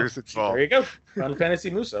characters involved. There you go. Final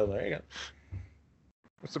Fantasy Muso. There you go.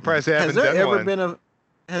 I'm surprised they haven't done one.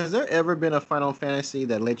 Has there ever been a Final Fantasy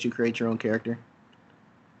that lets you create your own character?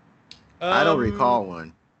 I don't recall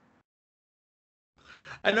one.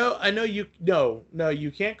 I know no,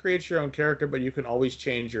 you can't create your own character, but you can always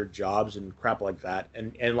change your jobs and crap like that,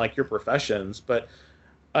 and like your professions. But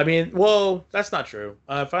I mean, well, that's not true.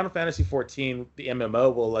 Final Fantasy 14, the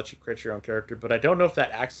MMO, will let you create your own character, but I don't know if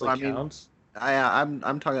that actually counts.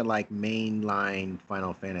 I'm talking like mainline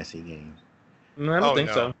Final Fantasy games. I don't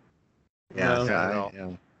think so. Yeah, No. yeah.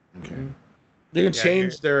 Okay. You can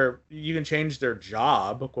change their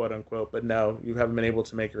job, quote unquote, but no, you haven't been able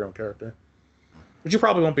to make your own character. But you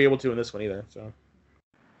probably won't be able to in this one either. So,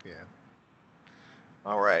 yeah.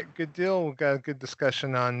 All right, good deal. We've got a good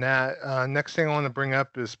discussion on that. Next thing I want to bring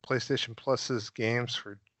up is PlayStation Plus's games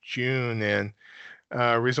for June, and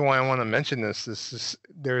reason why I want to mention this is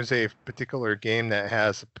there's a particular game that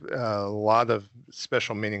has a lot of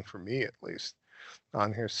special meaning for me, at least,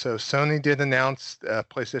 on here. So Sony did announce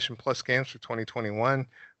PlayStation Plus games for 2021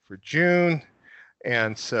 for June,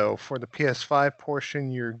 and so for the PS5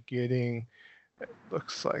 portion, you're getting, it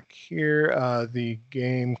looks like here, the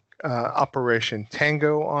game Operation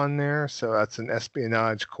Tango on there. So that's an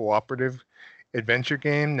espionage cooperative adventure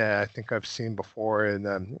game that I think I've seen before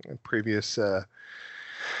in previous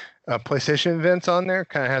PlayStation events on there.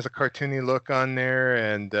 Kind of has a cartoony look on there,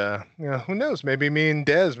 and who knows? Maybe me and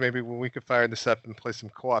Dez, maybe we could fire this up and play some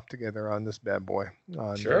co-op together on this bad boy.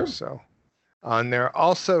 Sure. There. So on there,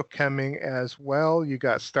 also coming as well, you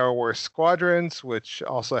got Star Wars Squadrons, which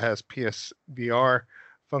also has PSVR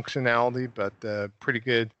functionality, but pretty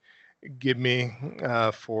good gimme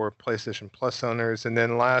for PlayStation Plus owners. And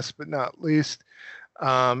then last but not least,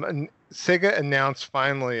 Sega announced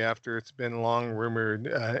finally, after it's been long rumored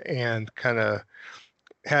and kind of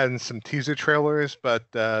had some teaser trailers,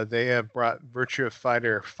 but they have brought Virtua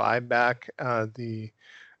Fighter 5 back. The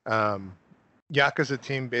Yakuza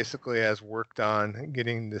team basically has worked on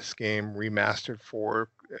getting this game remastered for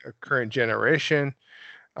a current generation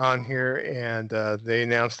on here, and they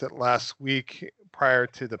announced it last week prior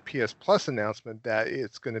to the PS Plus announcement that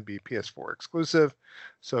it's going to be PS4 exclusive.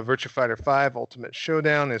 So Virtua Fighter 5 Ultimate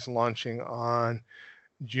Showdown is launching on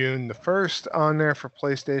June the 1st on there for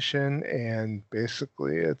PlayStation, and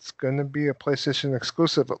basically it's going to be a PlayStation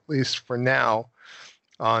exclusive, at least for now,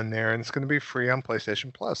 on there, and it's going to be free on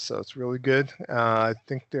PlayStation Plus, so it's really good. I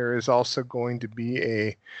think there is also going to be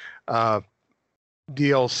a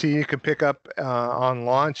DLC you can pick up on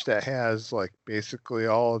launch that has like basically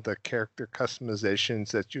all of the character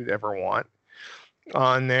customizations that you'd ever want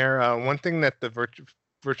on there. One thing that the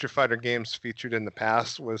Virtua Fighter games featured in the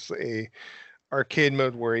past was a arcade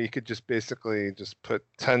mode where you could just basically just put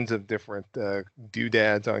tons of different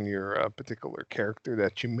doodads on your particular character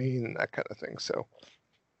that you main and that kind of thing. So,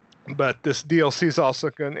 but this DLC is also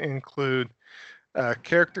going to include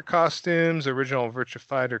character costumes, original Virtua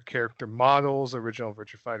Fighter character models, original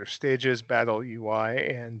Virtua Fighter stages, battle UI,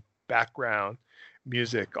 and background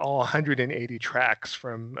music. All 180 tracks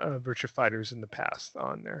from Virtua Fighters in the past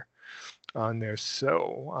on there.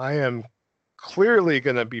 So I am clearly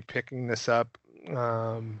going to be picking this up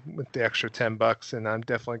with the extra $10, and I'm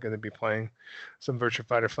definitely going to be playing some Virtua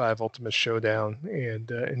Fighter 5 Ultimate Showdown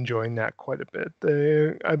and enjoying that quite a bit.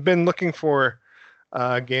 I've been looking for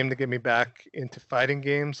a game to get me back into fighting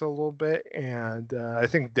games a little bit, and I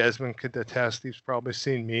think Desmond could attest. He's probably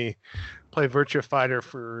seen me play Virtua Fighter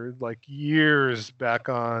for like years back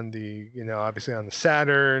on the, obviously on the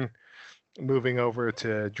Saturn, moving over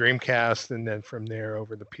to Dreamcast, and then from there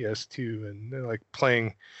over the PS2, and like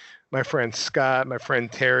playing my friend Scott, my friend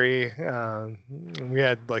Terry. We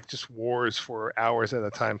had like just wars for hours at a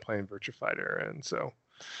time playing Virtua Fighter, and so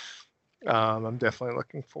I'm definitely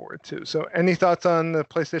looking forward to. So, any thoughts on the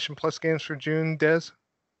PlayStation Plus games for June, Des?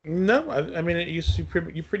 No, I mean,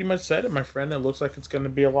 you pretty much said it, my friend. It looks like it's going to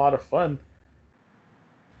be a lot of fun.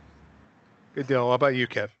 Good deal. How about you,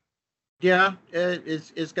 Kev? Yeah,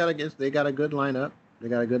 they got a good lineup.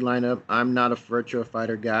 I'm not a Virtua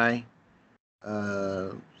Fighter guy,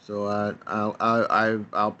 so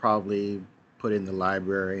I'll probably put it in the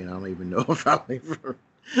library, and I don't even know if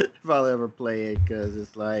I'll ever play it, because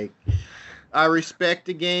it's like I respect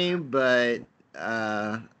the game, but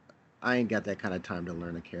I ain't got that kind of time to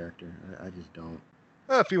learn a character. I just don't.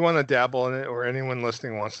 If you want to dabble in it, or anyone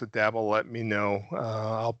listening wants to dabble, let me know.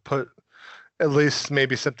 I'll put at least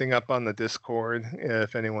maybe something up on the Discord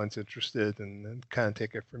if anyone's interested, and kind of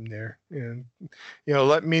take it from there. And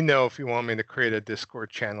let me know if you want me to create a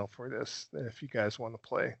Discord channel for this, if you guys want to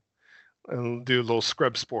play and do a little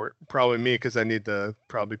scrub sport. Probably me, because I need to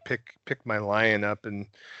probably pick my lion up, and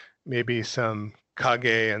maybe some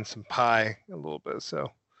Kage and some Pi a little bit.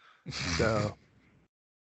 So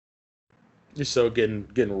you're so getting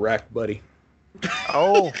wrecked, buddy.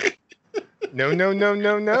 Oh. No.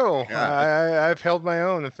 I've held my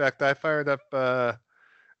own. In fact, I fired up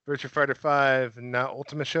Virtua Fighter 5, not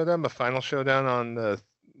Ultimate Showdown, but Final Showdown on the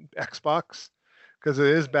Xbox, because it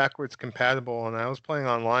is backwards compatible. And I was playing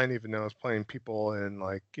online, even though I was playing people in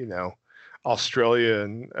Australia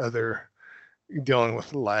and other, dealing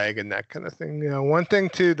with lag and that kind of thing. One thing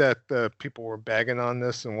too that people were bagging on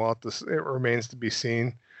this, and it remains to be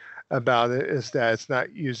seen about it, is that it's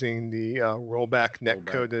not using the rollback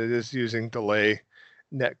netcode. It is using delay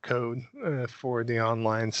netcode for the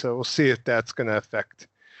online. So we'll see if that's going to affect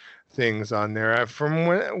things on there. From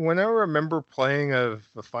when I remember playing of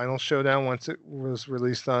the Final Showdown once it was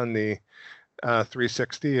released on the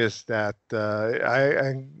 360, is that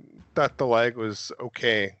I thought the lag was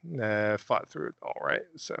okay. Fought through it all right.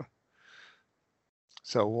 So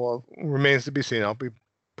remains to be seen. I'll be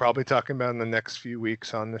probably talking about in the next few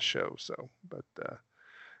weeks on the show. So, but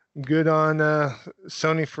good on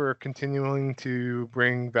Sony for continuing to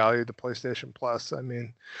bring value to PlayStation Plus. I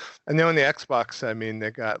mean, I know on the Xbox,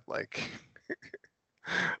 they got like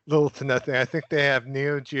little to nothing. I think they have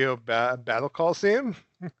Neo Geo Battle Coliseum.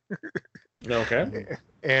 Okay.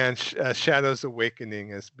 And Shadows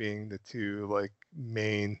Awakening as being the two like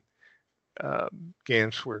main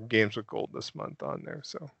games with gold this month on there.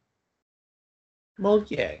 So. Well,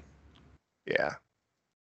 yay. Yeah.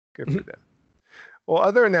 Good for them. Well,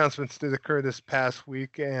 other announcements did occur this past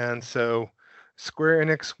week, and so Square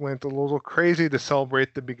Enix went a little crazy to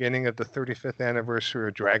celebrate the beginning of the 35th anniversary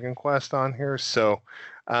of Dragon Quest on here. So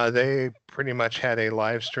they pretty much had a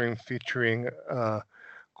live stream featuring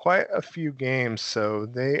quite a few games. So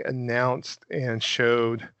they announced and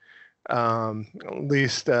showed at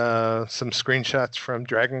least some screenshots from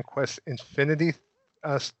Dragon Quest Infinity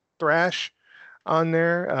Thrash on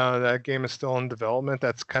there. That game is still in development.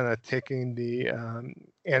 That's kind of taking the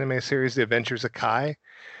anime series The Adventures of Kai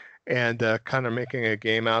and kind of making a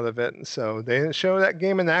game out of it. And so they didn't show that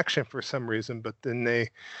game in action for some reason, but then they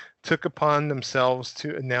took upon themselves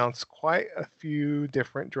to announce quite a few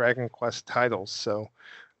different Dragon Quest titles. So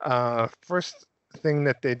first thing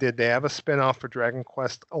that they did, they have a spinoff for Dragon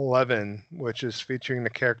Quest 11, which is featuring the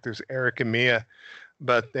characters Eric and Mia,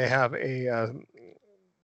 but they have a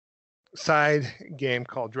side game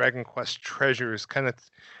called Dragon Quest Treasures, kind of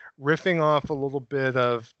riffing off a little bit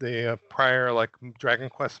of the prior like Dragon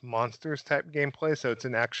Quest Monsters type gameplay. So it's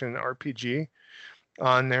an action RPG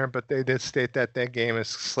on there, but they did state that that game is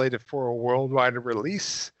slated for a worldwide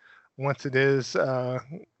release once it is,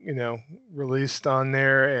 released on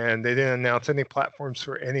there, and they didn't announce any platforms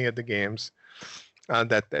for any of the games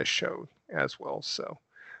that they showed as well. So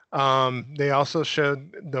they also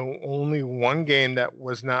showed the only one game that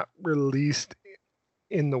was not released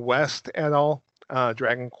in the West at all,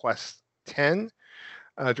 Dragon Quest X.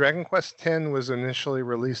 Dragon Quest X was initially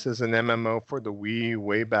released as an MMO for the Wii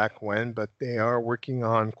way back when, but they are working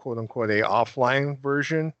on quote unquote a offline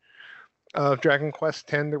version of Dragon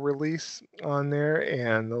Quest X to release on there,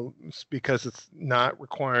 and because it's not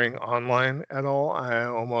requiring online at all, I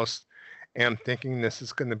almost am thinking this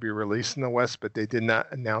is going to be released in the West, but they did not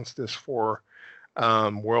announce this for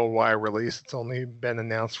worldwide release. It's only been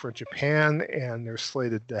announced for Japan, and they're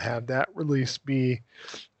slated to have that release be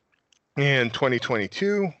in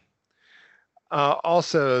 2022.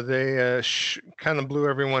 Also, they kind of blew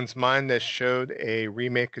everyone's mind. They showed a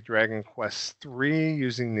remake of Dragon Quest III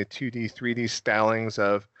using the 2D, 3D stylings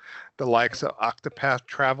of the likes of Octopath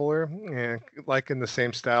Traveler, and like in the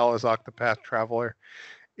same style as Octopath Traveler.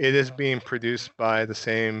 It is being produced by the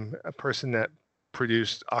same person that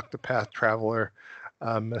produced Octopath Traveler,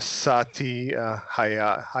 Masashi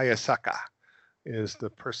Hayasaka is the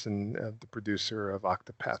person, the producer of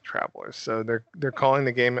Octopath Traveler. So they're calling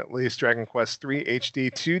the game at least Dragon Quest III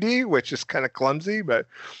HD 2D, which is kind of clumsy, but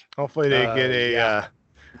hopefully they get a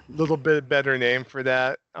little bit better name for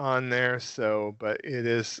that on there. So, but it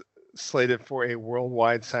is slated for a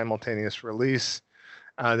worldwide simultaneous release.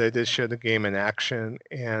 They did show the game in action,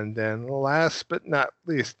 and then last but not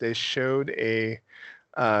least, they showed a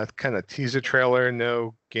kind of teaser trailer.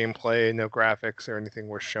 No gameplay, no graphics or anything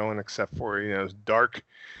we're showing except for dark,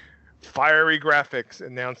 fiery graphics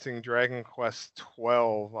announcing Dragon Quest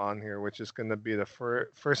 12 on here, which is going to be the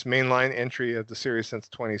first mainline entry of the series since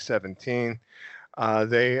 2017.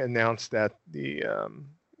 They announced that the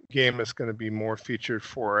game is going to be more featured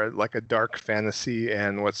for like a dark fantasy,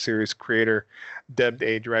 and what series creator dubbed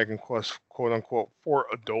a Dragon Quest quote unquote for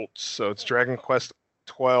adults. So it's Dragon Quest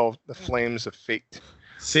 12, The Flames of Fate.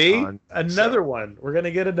 See, another one. We're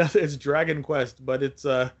gonna get another. It's Dragon Quest, but it's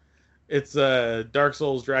Dark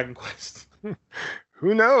Souls Dragon Quest.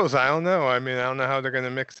 Who knows? I don't know. I mean, I don't know how they're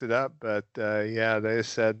gonna mix it up, but yeah, they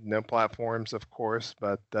said no platforms, of course,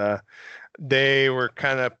 but they were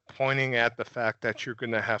kind of pointing at the fact that you're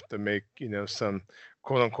gonna have to make some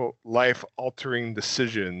quote unquote life altering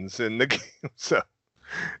decisions in the game. So,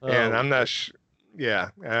 and I'm not sure. Yeah,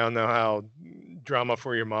 I don't know how drama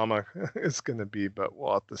for your mama is going to be, but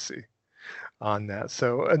we'll have to see on that.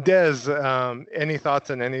 So, Des, any thoughts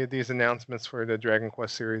on any of these announcements for the Dragon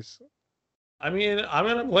Quest series? I mean, I'm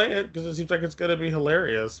going to play it because it seems like it's going to be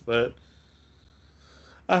hilarious, but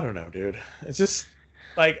I don't know, dude. It's just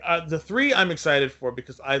like the 3 I'm excited for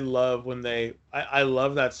because I love when I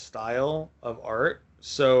love that style of art.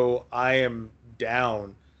 So I am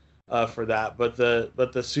down for that, but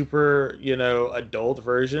the super adult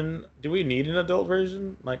version. Do we need an adult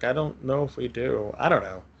version? Like, I don't know if we do. I don't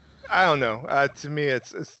know. To me,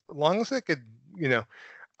 it's as long as I could,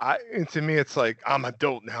 to me, it's like I'm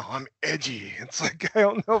adult now. I'm edgy. It's like I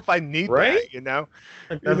don't know if I need that.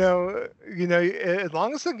 As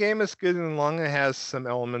long as the game is good and as long as it has some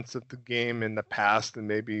elements of the game in the past and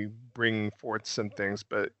maybe bringing forth some things,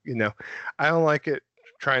 but I don't like it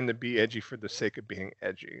trying to be edgy for the sake of being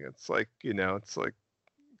edgy. It's like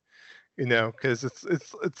because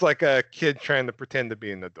it's like a kid trying to pretend to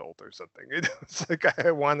be an adult or something. It's like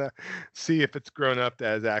I want to see if it's grown up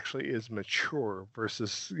that it actually is mature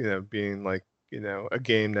versus being like a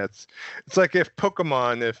game that's. It's like if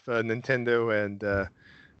Nintendo and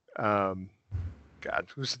God,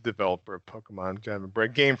 who's the developer of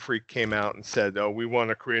Pokemon? Game Freak came out and said, "Oh, we want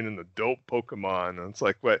to create an adult Pokemon." And it's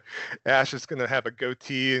like, what? Ash is gonna have a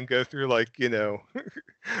goatee and go through like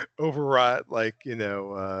overwrought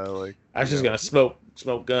Ash is gonna smoke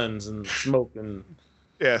guns and smoke and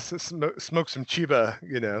so smoke some Chiba,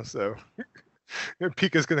 So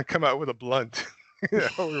Pika's gonna come out with a blunt,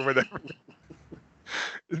 or whatever.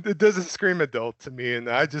 It doesn't scream adult to me, and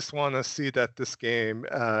I just want to see that this game,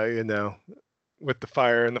 with the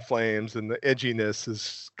fire and the flames and the edginess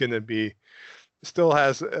is going to be still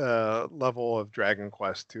has a level of Dragon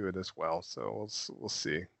Quest to it as well. So we'll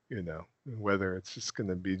see, whether it's just going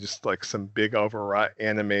to be just like some big overwrought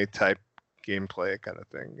anime type gameplay kind of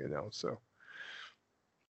thing, so.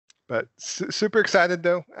 But super excited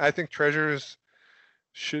though. I think Treasures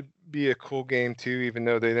should be a cool game too, even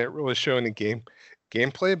though they didn't really show any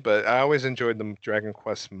gameplay, but I always enjoyed the Dragon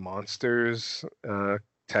Quest Monsters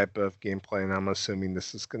type of gameplay, and I'm assuming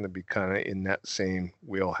this is going to be kind of in that same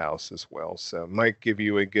wheelhouse as well. So it might give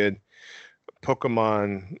you a good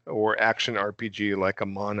Pokemon or action RPG like a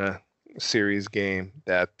Mana series game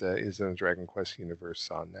that is in the Dragon Quest universe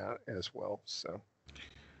on that as well. So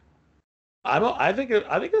I think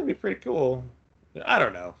it'll be pretty cool. I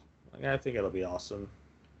don't know. I think it'll be awesome.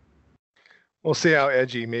 We'll see how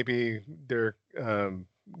edgy. Maybe they're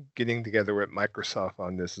getting together with Microsoft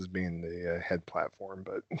on this as being the head platform,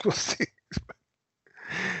 but we'll see.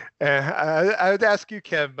 I would ask you,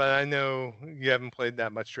 Kev, but I know you haven't played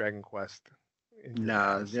that much Dragon Quest.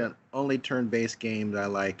 Nah, the only turn-based game that I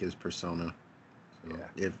like is Persona. So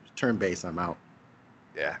yeah. If turn-based, I'm out.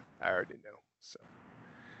 Yeah, I already know. So,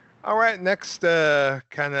 all right, next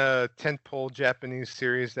kind of tentpole Japanese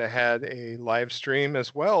series that had a live stream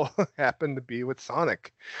as well happened to be with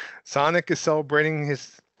Sonic. Sonic is celebrating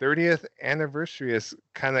his 30th anniversary. Has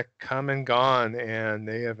kind of come and gone, and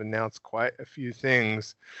they have announced quite a few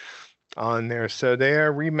things on there. So they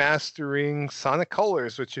are remastering Sonic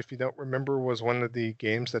Colors, which, if you don't remember, was one of the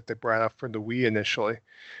games that they brought out for the Wii initially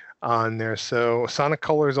on there. So Sonic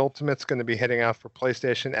Colors Ultimate's going to be heading out for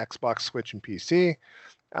PlayStation, Xbox, Switch, and PC.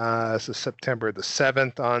 So September the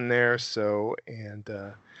 7th on there. So, and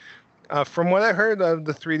from what I heard of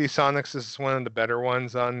the 3D Sonics, this is one of the better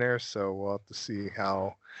ones on there. So we'll have to see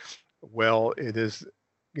how well it is,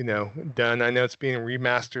 done. I know it's being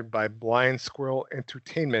remastered by Blind Squirrel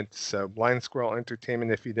Entertainment. So Blind Squirrel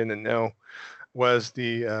Entertainment, if you didn't know, was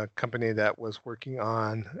the company that was working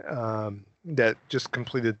on that just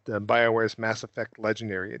completed BioWare's Mass Effect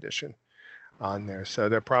Legendary Edition on there. So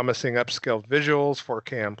they're promising upscaled visuals,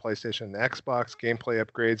 4K on PlayStation and Xbox, gameplay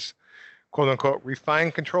upgrades, quote unquote,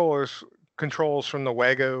 refined controls from the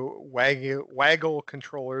Waggle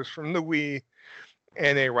controllers from the Wii,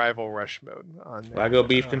 and a Rival Rush mode on there. Waggle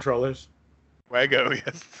beef controllers. Waggle,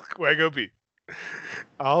 yes, Waggle beef.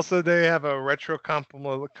 Also, they have a retro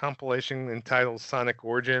compilation entitled Sonic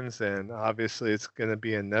Origins, and obviously it's going to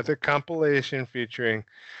be another compilation featuring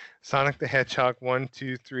Sonic the Hedgehog 1,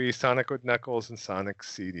 2, 3, Sonic with Knuckles, and Sonic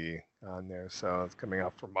CD on there. So it's coming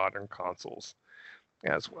out for modern consoles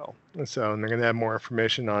as well. And so they're going to have more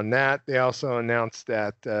information on that. They also announced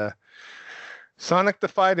that Sonic the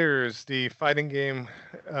Fighters, the fighting game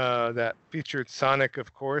that featured Sonic,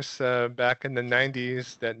 of course, back in the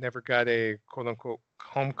 90s, that never got a quote-unquote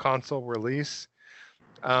home console release,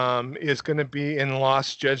 is going to be in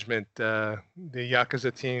Lost Judgment, the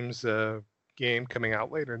Yakuza team's game coming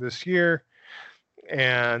out later this year.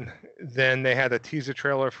 And then they had a teaser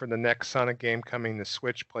trailer for the next Sonic game coming to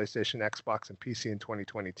Switch, PlayStation, Xbox, and PC in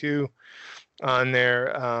 2022 on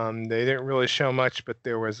there. They didn't really show much, but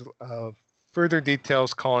there was further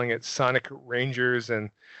details calling it Sonic Rangers and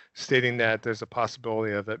stating that there's a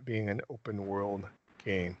possibility of it being an open world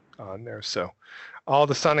game on there. So all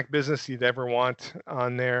the Sonic business you'd ever want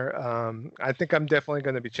on there. I think I'm definitely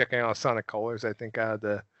going to be checking out Sonic Colors. I think out of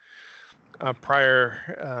the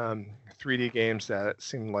prior 3D games, that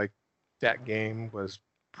seemed like that game was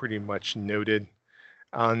pretty much noted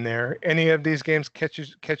on there. Any of these games catch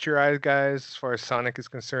your eye, guys, as far as Sonic is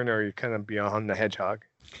concerned, or are you kind of beyond the Hedgehog?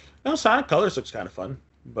 No, Sonic Colors looks kind of fun,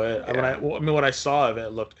 but yeah. When I saw of it,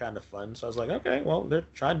 it looked kind of fun. So I was like, okay, well, they're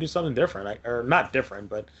trying to do something different, or not different,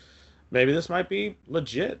 but maybe this might be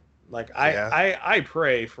legit. Like I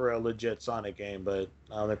pray for a legit Sonic game, but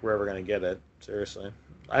I don't think we're ever gonna get it. Seriously,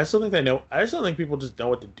 I still think people just know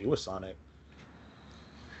what to do with Sonic.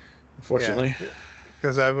 Unfortunately. Yeah.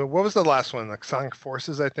 Because what was the last one? Like Sonic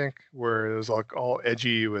Forces, I think, where it was like all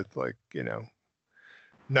edgy with like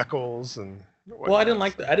Knuckles and. Well, I did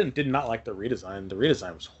not like the redesign. The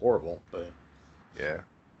redesign was horrible, but yeah.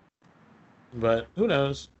 But who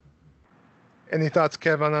knows? Any thoughts,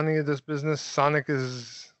 Kev, on any of this business? Sonic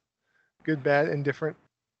is good, bad, indifferent?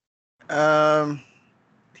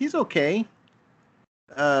 He's okay.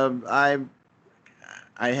 I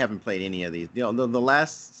haven't played any of these. The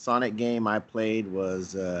last Sonic game I played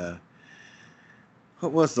was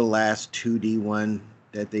what was the last 2D one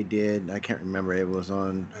that they did? I can't remember. It was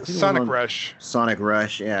on Sonic Rush. Sonic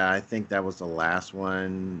Rush. Yeah, I think that was the last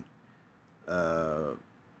one. That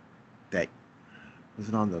was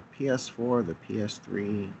it on the PS4, the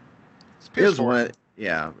PS3. It was one.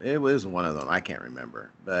 Yeah, it was one of them. I can't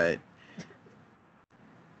remember, but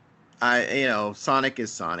Sonic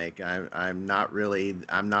is Sonic. I'm not really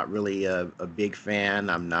a big fan.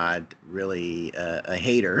 I'm not really a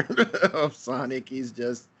hater of Sonic. He's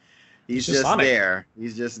just there.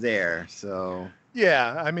 He's just there. So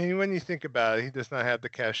yeah, I mean, when you think about it, he does not have the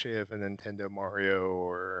cachet of a Nintendo Mario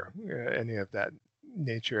or any of that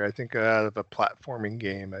nature. I think out of a platforming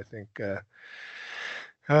game, I think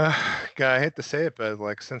God, I hate to say it, but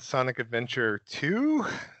like since Sonic Adventure 2,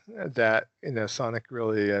 that Sonic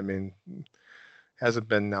really, I mean, hasn't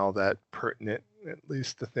been all that pertinent, at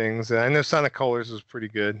least to things. And I know Sonic Colors was pretty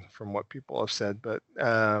good from what people have said, but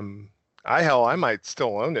I might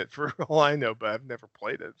still own it for all I know, but I've never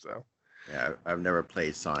played it. So yeah, I've never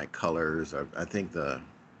played Sonic Colors. I think I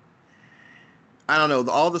don't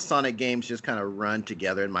know, all the Sonic games just kind of run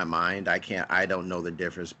together in my mind. I don't know the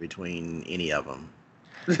difference between any of them.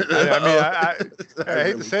 I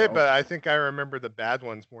hate to say it, but I think I remember the bad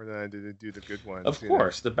ones more than I do the good ones. Of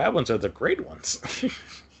course, the bad ones are the great ones.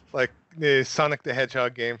 Like the Sonic the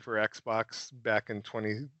Hedgehog game for Xbox back in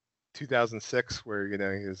 2006, where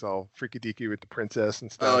he was all freaky deaky with the princess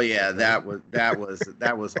and stuff. Oh yeah, that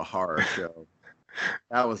was a horror show.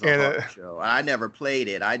 That was a horror show. I never played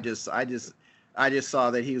it. I just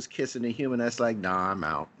saw that he was kissing a human. That's like, nah, I'm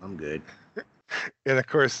out. I'm good. And of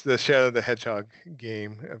course, the Shadow the Hedgehog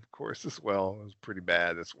game, of course, as well, was pretty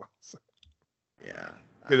bad as well. So. Yeah.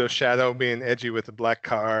 Shadow being edgy with the black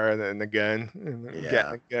car and the gun, and the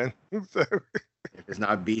Gatling gun. So. If it's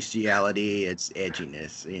not bestiality, it's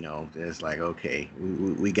edginess. It's like, okay,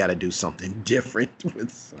 we got to do something different with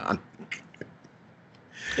Sonic.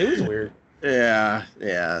 It was weird. Yeah.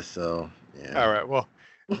 So yeah. All right. Well.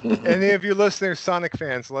 Any of you listeners, Sonic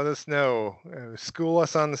fans, let us know. School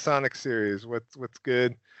us on the Sonic series. What's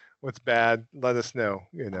good, what's bad. Let us know.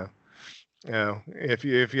 If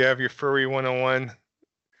you have your furry 101,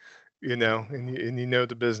 and you know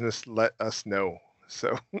the business, let us know.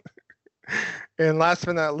 So, and last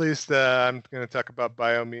but not least, I'm going to talk about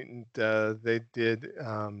Biomutant. They did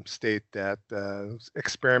state that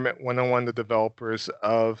Experiment 101, the developers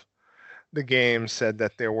of the game, said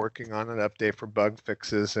that they're working on an update for bug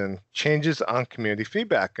fixes and changes on community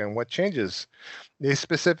feedback. And what changes? They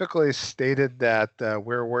specifically stated that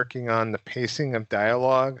we're working on the pacing of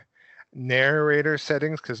dialogue, narrator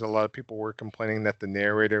settings, because a lot of people were complaining that the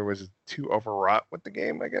narrator was too overwrought with the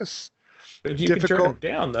game, I guess. But you can turn it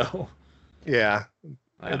down, though. Yeah.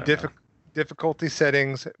 Difficulty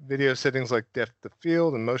settings, video settings like depth of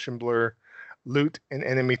field and motion blur, loot and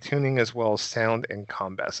enemy tuning, as well as sound and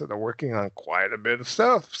combat. So they're working on quite a bit of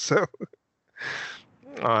stuff. So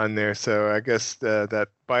on there. So I guess that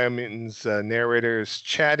Biomutant's narrator is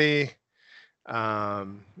chatty. I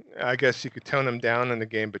guess you could tone him down in the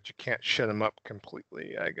game, but you can't shut him up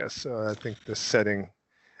completely, I guess. So I think this setting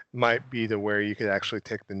might be to where you could actually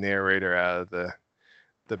take the narrator out of the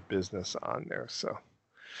business on there.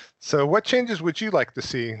 So what changes would you like to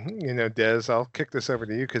see? Des, I'll kick this over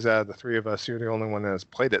to you because out of the three of us, you're the only one that has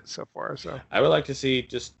played it so far. So I would like to see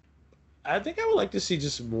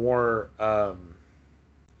more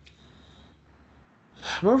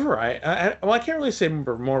variety. I can't really say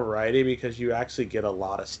more variety because you actually get a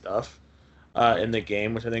lot of stuff in the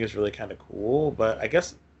game, which I think is really kind of cool. But I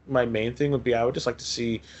guess my main thing would be I would just like to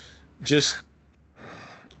see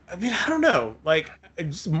I don't know, like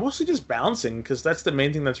it's mostly just balancing, because that's the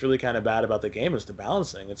main thing that's really kind of bad about the game is the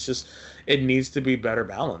balancing. It's just it needs to be better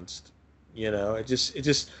balanced. It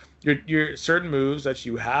just your certain moves that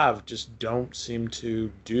you have just don't seem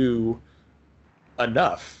to do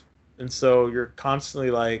enough, and so you're constantly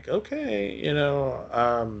like, okay,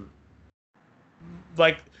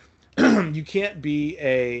 like you can't be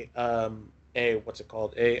a what's it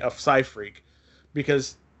called, a Psy freak,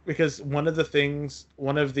 because one of the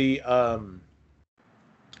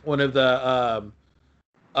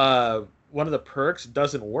perks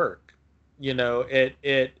doesn't work. You're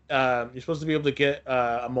supposed to be able to get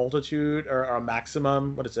a multitude or a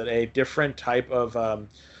maximum. What is it? A different type of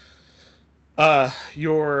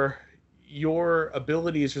your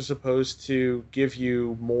abilities are supposed to give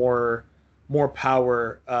you more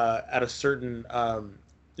power at a certain.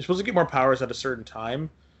 You're supposed to get more powers at a certain time.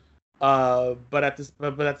 But at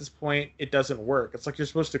this point, it doesn't work. It's like you're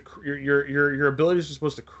supposed to your abilities are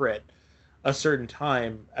supposed to crit a certain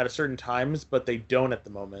time at a certain times, but they don't at the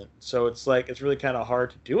moment. So it's like it's really kind of hard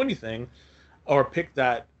to do anything, or pick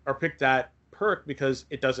that perk because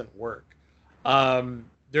it doesn't work.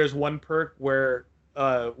 There's one perk where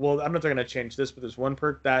well, I'm not going to change this, but there's one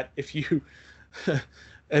perk that if you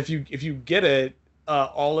if you get it,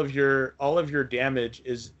 all of your damage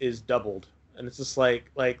is doubled. And it's just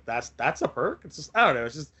like that's a perk. It's just, I don't know.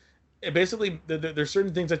 It's just basically there's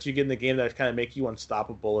certain things that you get in the game that kind of make you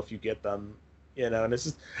unstoppable if you get them, And it's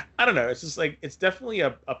just, I don't know. It's just like it's definitely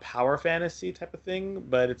a power fantasy type of thing,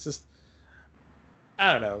 but it's just,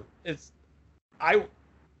 I don't know. I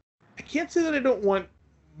can't say that I don't want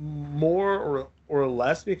more or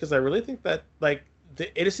less, because I really think that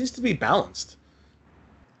it just needs to be balanced.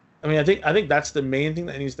 I mean, I think that's the main thing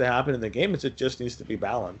that needs to happen in the game. Is it just needs to be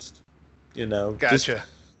balanced. You know, Gotcha.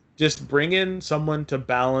 Just bring in someone to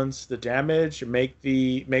balance the damage, make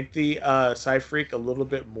the Cypher a little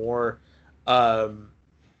bit more, um,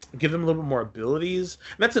 give them a little bit more abilities.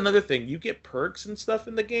 And that's another thing. You get perks and stuff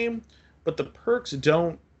in the game, but the perks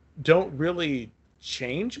don't really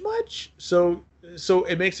change much. So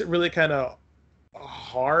it makes it really kind of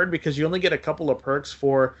hard because you only get a couple of perks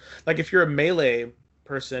for, like, if you're a melee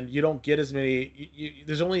person, you don't get as many.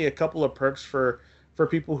 There's only a couple of perks for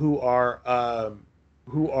people who are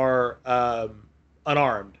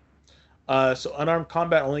unarmed. So unarmed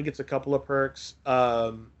combat only gets a couple of perks,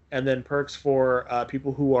 and then perks for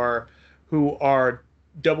people who are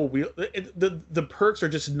double wheel. The perks are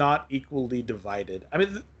just not equally divided. I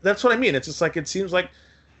mean, that's what I mean. It's just like it seems like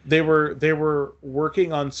they were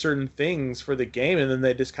working on certain things for the game, and then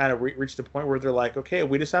they just kind of reached a point where they're like, okay,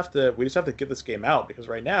 we just have to get this game out because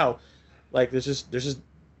right now, like there's just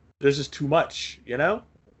too much, you know.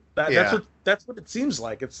 That's what it seems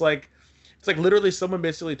like. It's like literally someone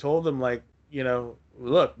basically told them, like, you know,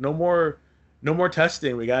 look, no more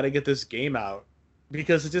testing. We got to get this game out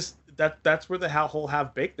because it just that's where the whole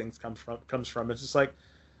half baked things comes from. It's just like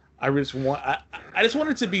I just want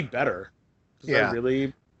it to be better. Yeah.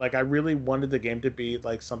 I really wanted the game to be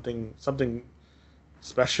like something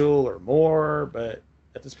special or more, but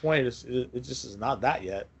at this point it just is not that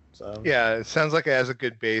yet. So yeah, it sounds like it has a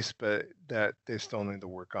good base, but that they still need to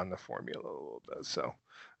work on the formula a little bit. So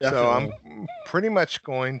definitely. I'm pretty much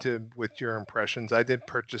going to with your impressions. I did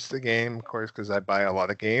purchase the game, of course, because I buy a lot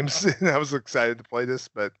of games, and I was excited to play this.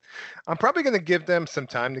 But I'm probably going to give them some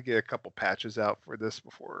time to get a couple patches out for this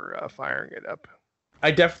before firing it up.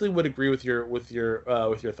 I definitely would agree with your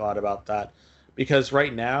thought about that, because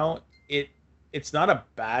right now it's not a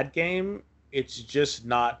bad game. It's just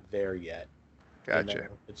not there yet. Gotcha. You know?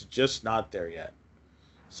 It's just not there yet.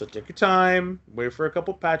 So take your time. Wait for a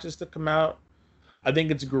couple patches to come out. I think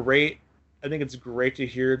it's great. I think it's great to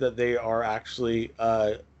hear that they are actually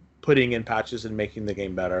putting in patches and making the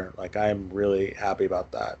game better. Like, I'm really happy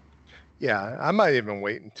about that. Yeah, I might even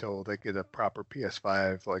wait until they get a proper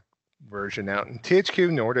PS5 like version out. And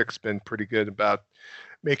THQ Nordic's been pretty good about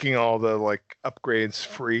making all the like upgrades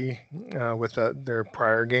free with their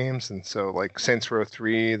prior games. And so like Saints Row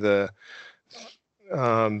 3, the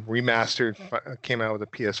remastered came out with a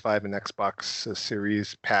PS5 and Xbox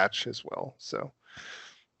Series patch as well. So,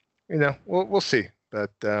 you know, we'll see.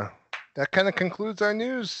 But that kind of concludes our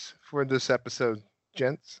news for this episode,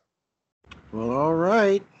 gents. Well, all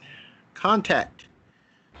right. Contact.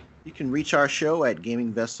 You can reach our show at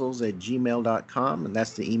gamingvessels@gmail.com, and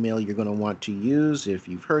that's the email you're going to want to use if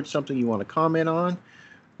you've heard something you want to comment on,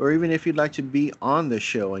 or even if you'd like to be on the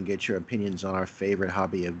show and get your opinions on our favorite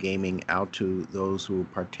hobby of gaming out to those who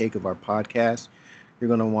partake of our podcast. You're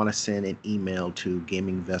going to want to send an email to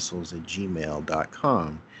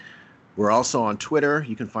gamingvessels@gmail.com. We're also on Twitter.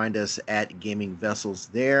 You can find us at Gaming Vessels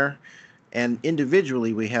there. And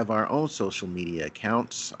individually, we have our own social media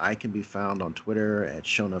accounts. I can be found on Twitter at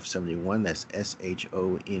Shonuff71. That's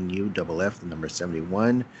SHONUFF, the number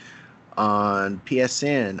 71. On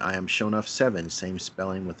PSN, I am Shonuff7, same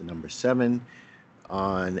spelling with the number 7.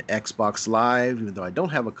 On Xbox Live, even though I don't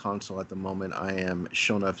have a console at the moment, I am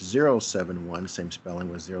Shonuff071, same spelling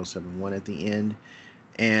with 071 at the end.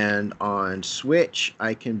 And on Switch,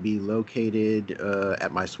 I can be located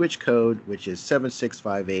at my Switch code, which is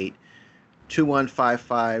 7658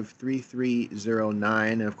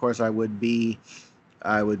 2155-3309. And of course, I would be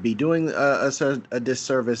doing a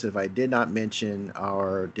disservice if I did not mention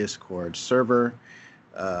our Discord server.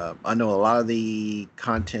 I know a lot of the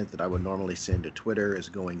content that I would normally send to Twitter is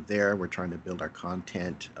going there. We're trying to build our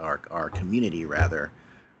content, our community rather,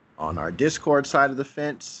 on our Discord side of the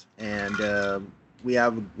fence, and we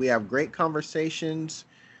have great conversations.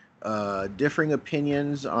 Differing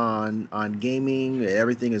opinions on gaming.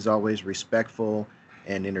 Everything is always respectful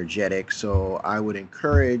and energetic. So I would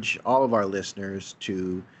encourage all of our listeners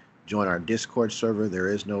to join our Discord server. There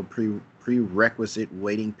is no prerequisite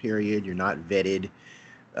waiting period. You're not vetted.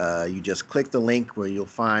 You just click the link where you'll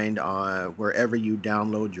find wherever you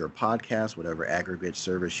download your podcast, whatever aggregate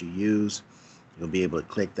service you use. You'll be able to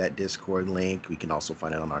click that Discord link. We can also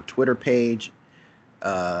find it on our Twitter page.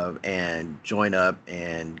 And join up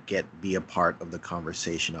and be a part of the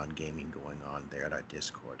conversation on gaming going on there at our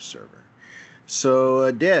Discord server.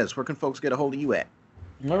 So, Des, where can folks get a hold of you at?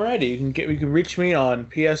 Alrighty, you can reach me on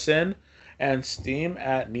PSN and Steam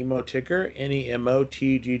at Nemotiggr,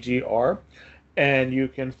 NEMOTGGR, and you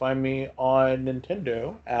can find me on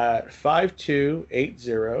Nintendo at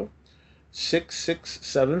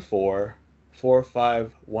 5280-6674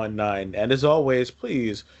 4519. And as always,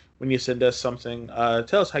 please, when you send us something,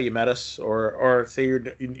 tell us how you met us, or say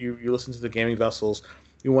you listen to the Gaming Vessels.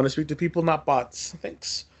 You want to speak to people, not bots.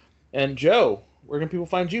 Thanks. And Joe, where can people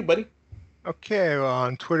find you, buddy? Okay, well,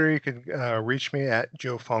 on Twitter you can reach me at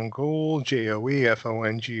Joe Fongul,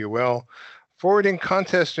 JoeFongul, forwarding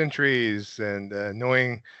contest entries and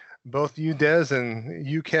knowing both you, Des, and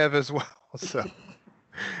you, Kev, as well. So,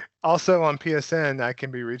 also on PSN, I can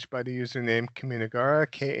be reached by the username Kamunagara,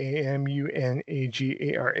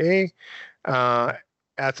 Kamunagara.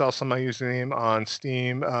 That's also my username on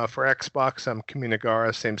Steam. For Xbox, I'm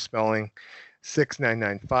Kamunagara, same spelling.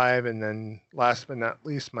 6995, and then last but not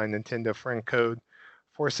least, my Nintendo friend code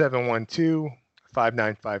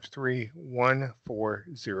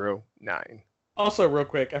 4712-5953-1409. Also, real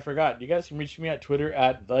quick, I forgot. You guys can reach me at Twitter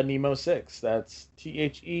at TheNemo6. That's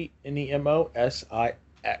TheNemosix.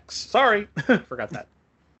 Sorry, forgot that.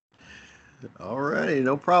 All right,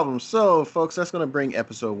 no problem. So, folks, that's going to bring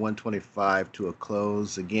episode 125 to a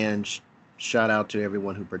close. Again, shout out to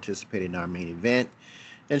everyone who participated in our main event.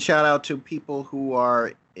 And shout out to people who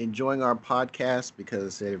are enjoying our podcast,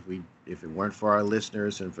 because if it weren't for our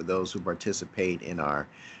listeners and for those who participate in our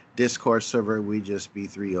Discord server, we'd just be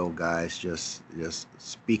three old guys just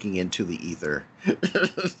speaking into the ether.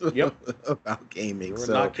 Yep. About gaming. We're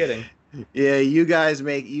not kidding. Yeah, you guys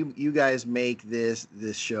make this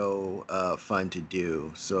show fun to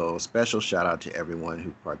do. So special shout out to everyone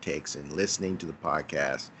who partakes in listening to the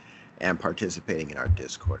podcast and participating in our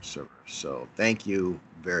Discord server. So thank you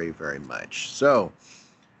very, very much. So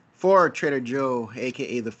for Trader Joe,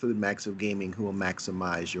 aka the Food Max of Gaming, who will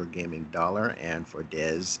maximize your gaming dollar, and for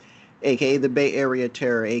Des, aka the Bay Area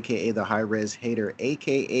Terror, aka the High Res Hater,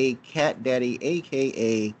 aka Cat Daddy,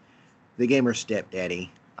 aka the Gamer Stepdaddy,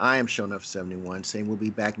 I am Shonuff71, saying we'll be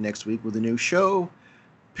back next week with a new show.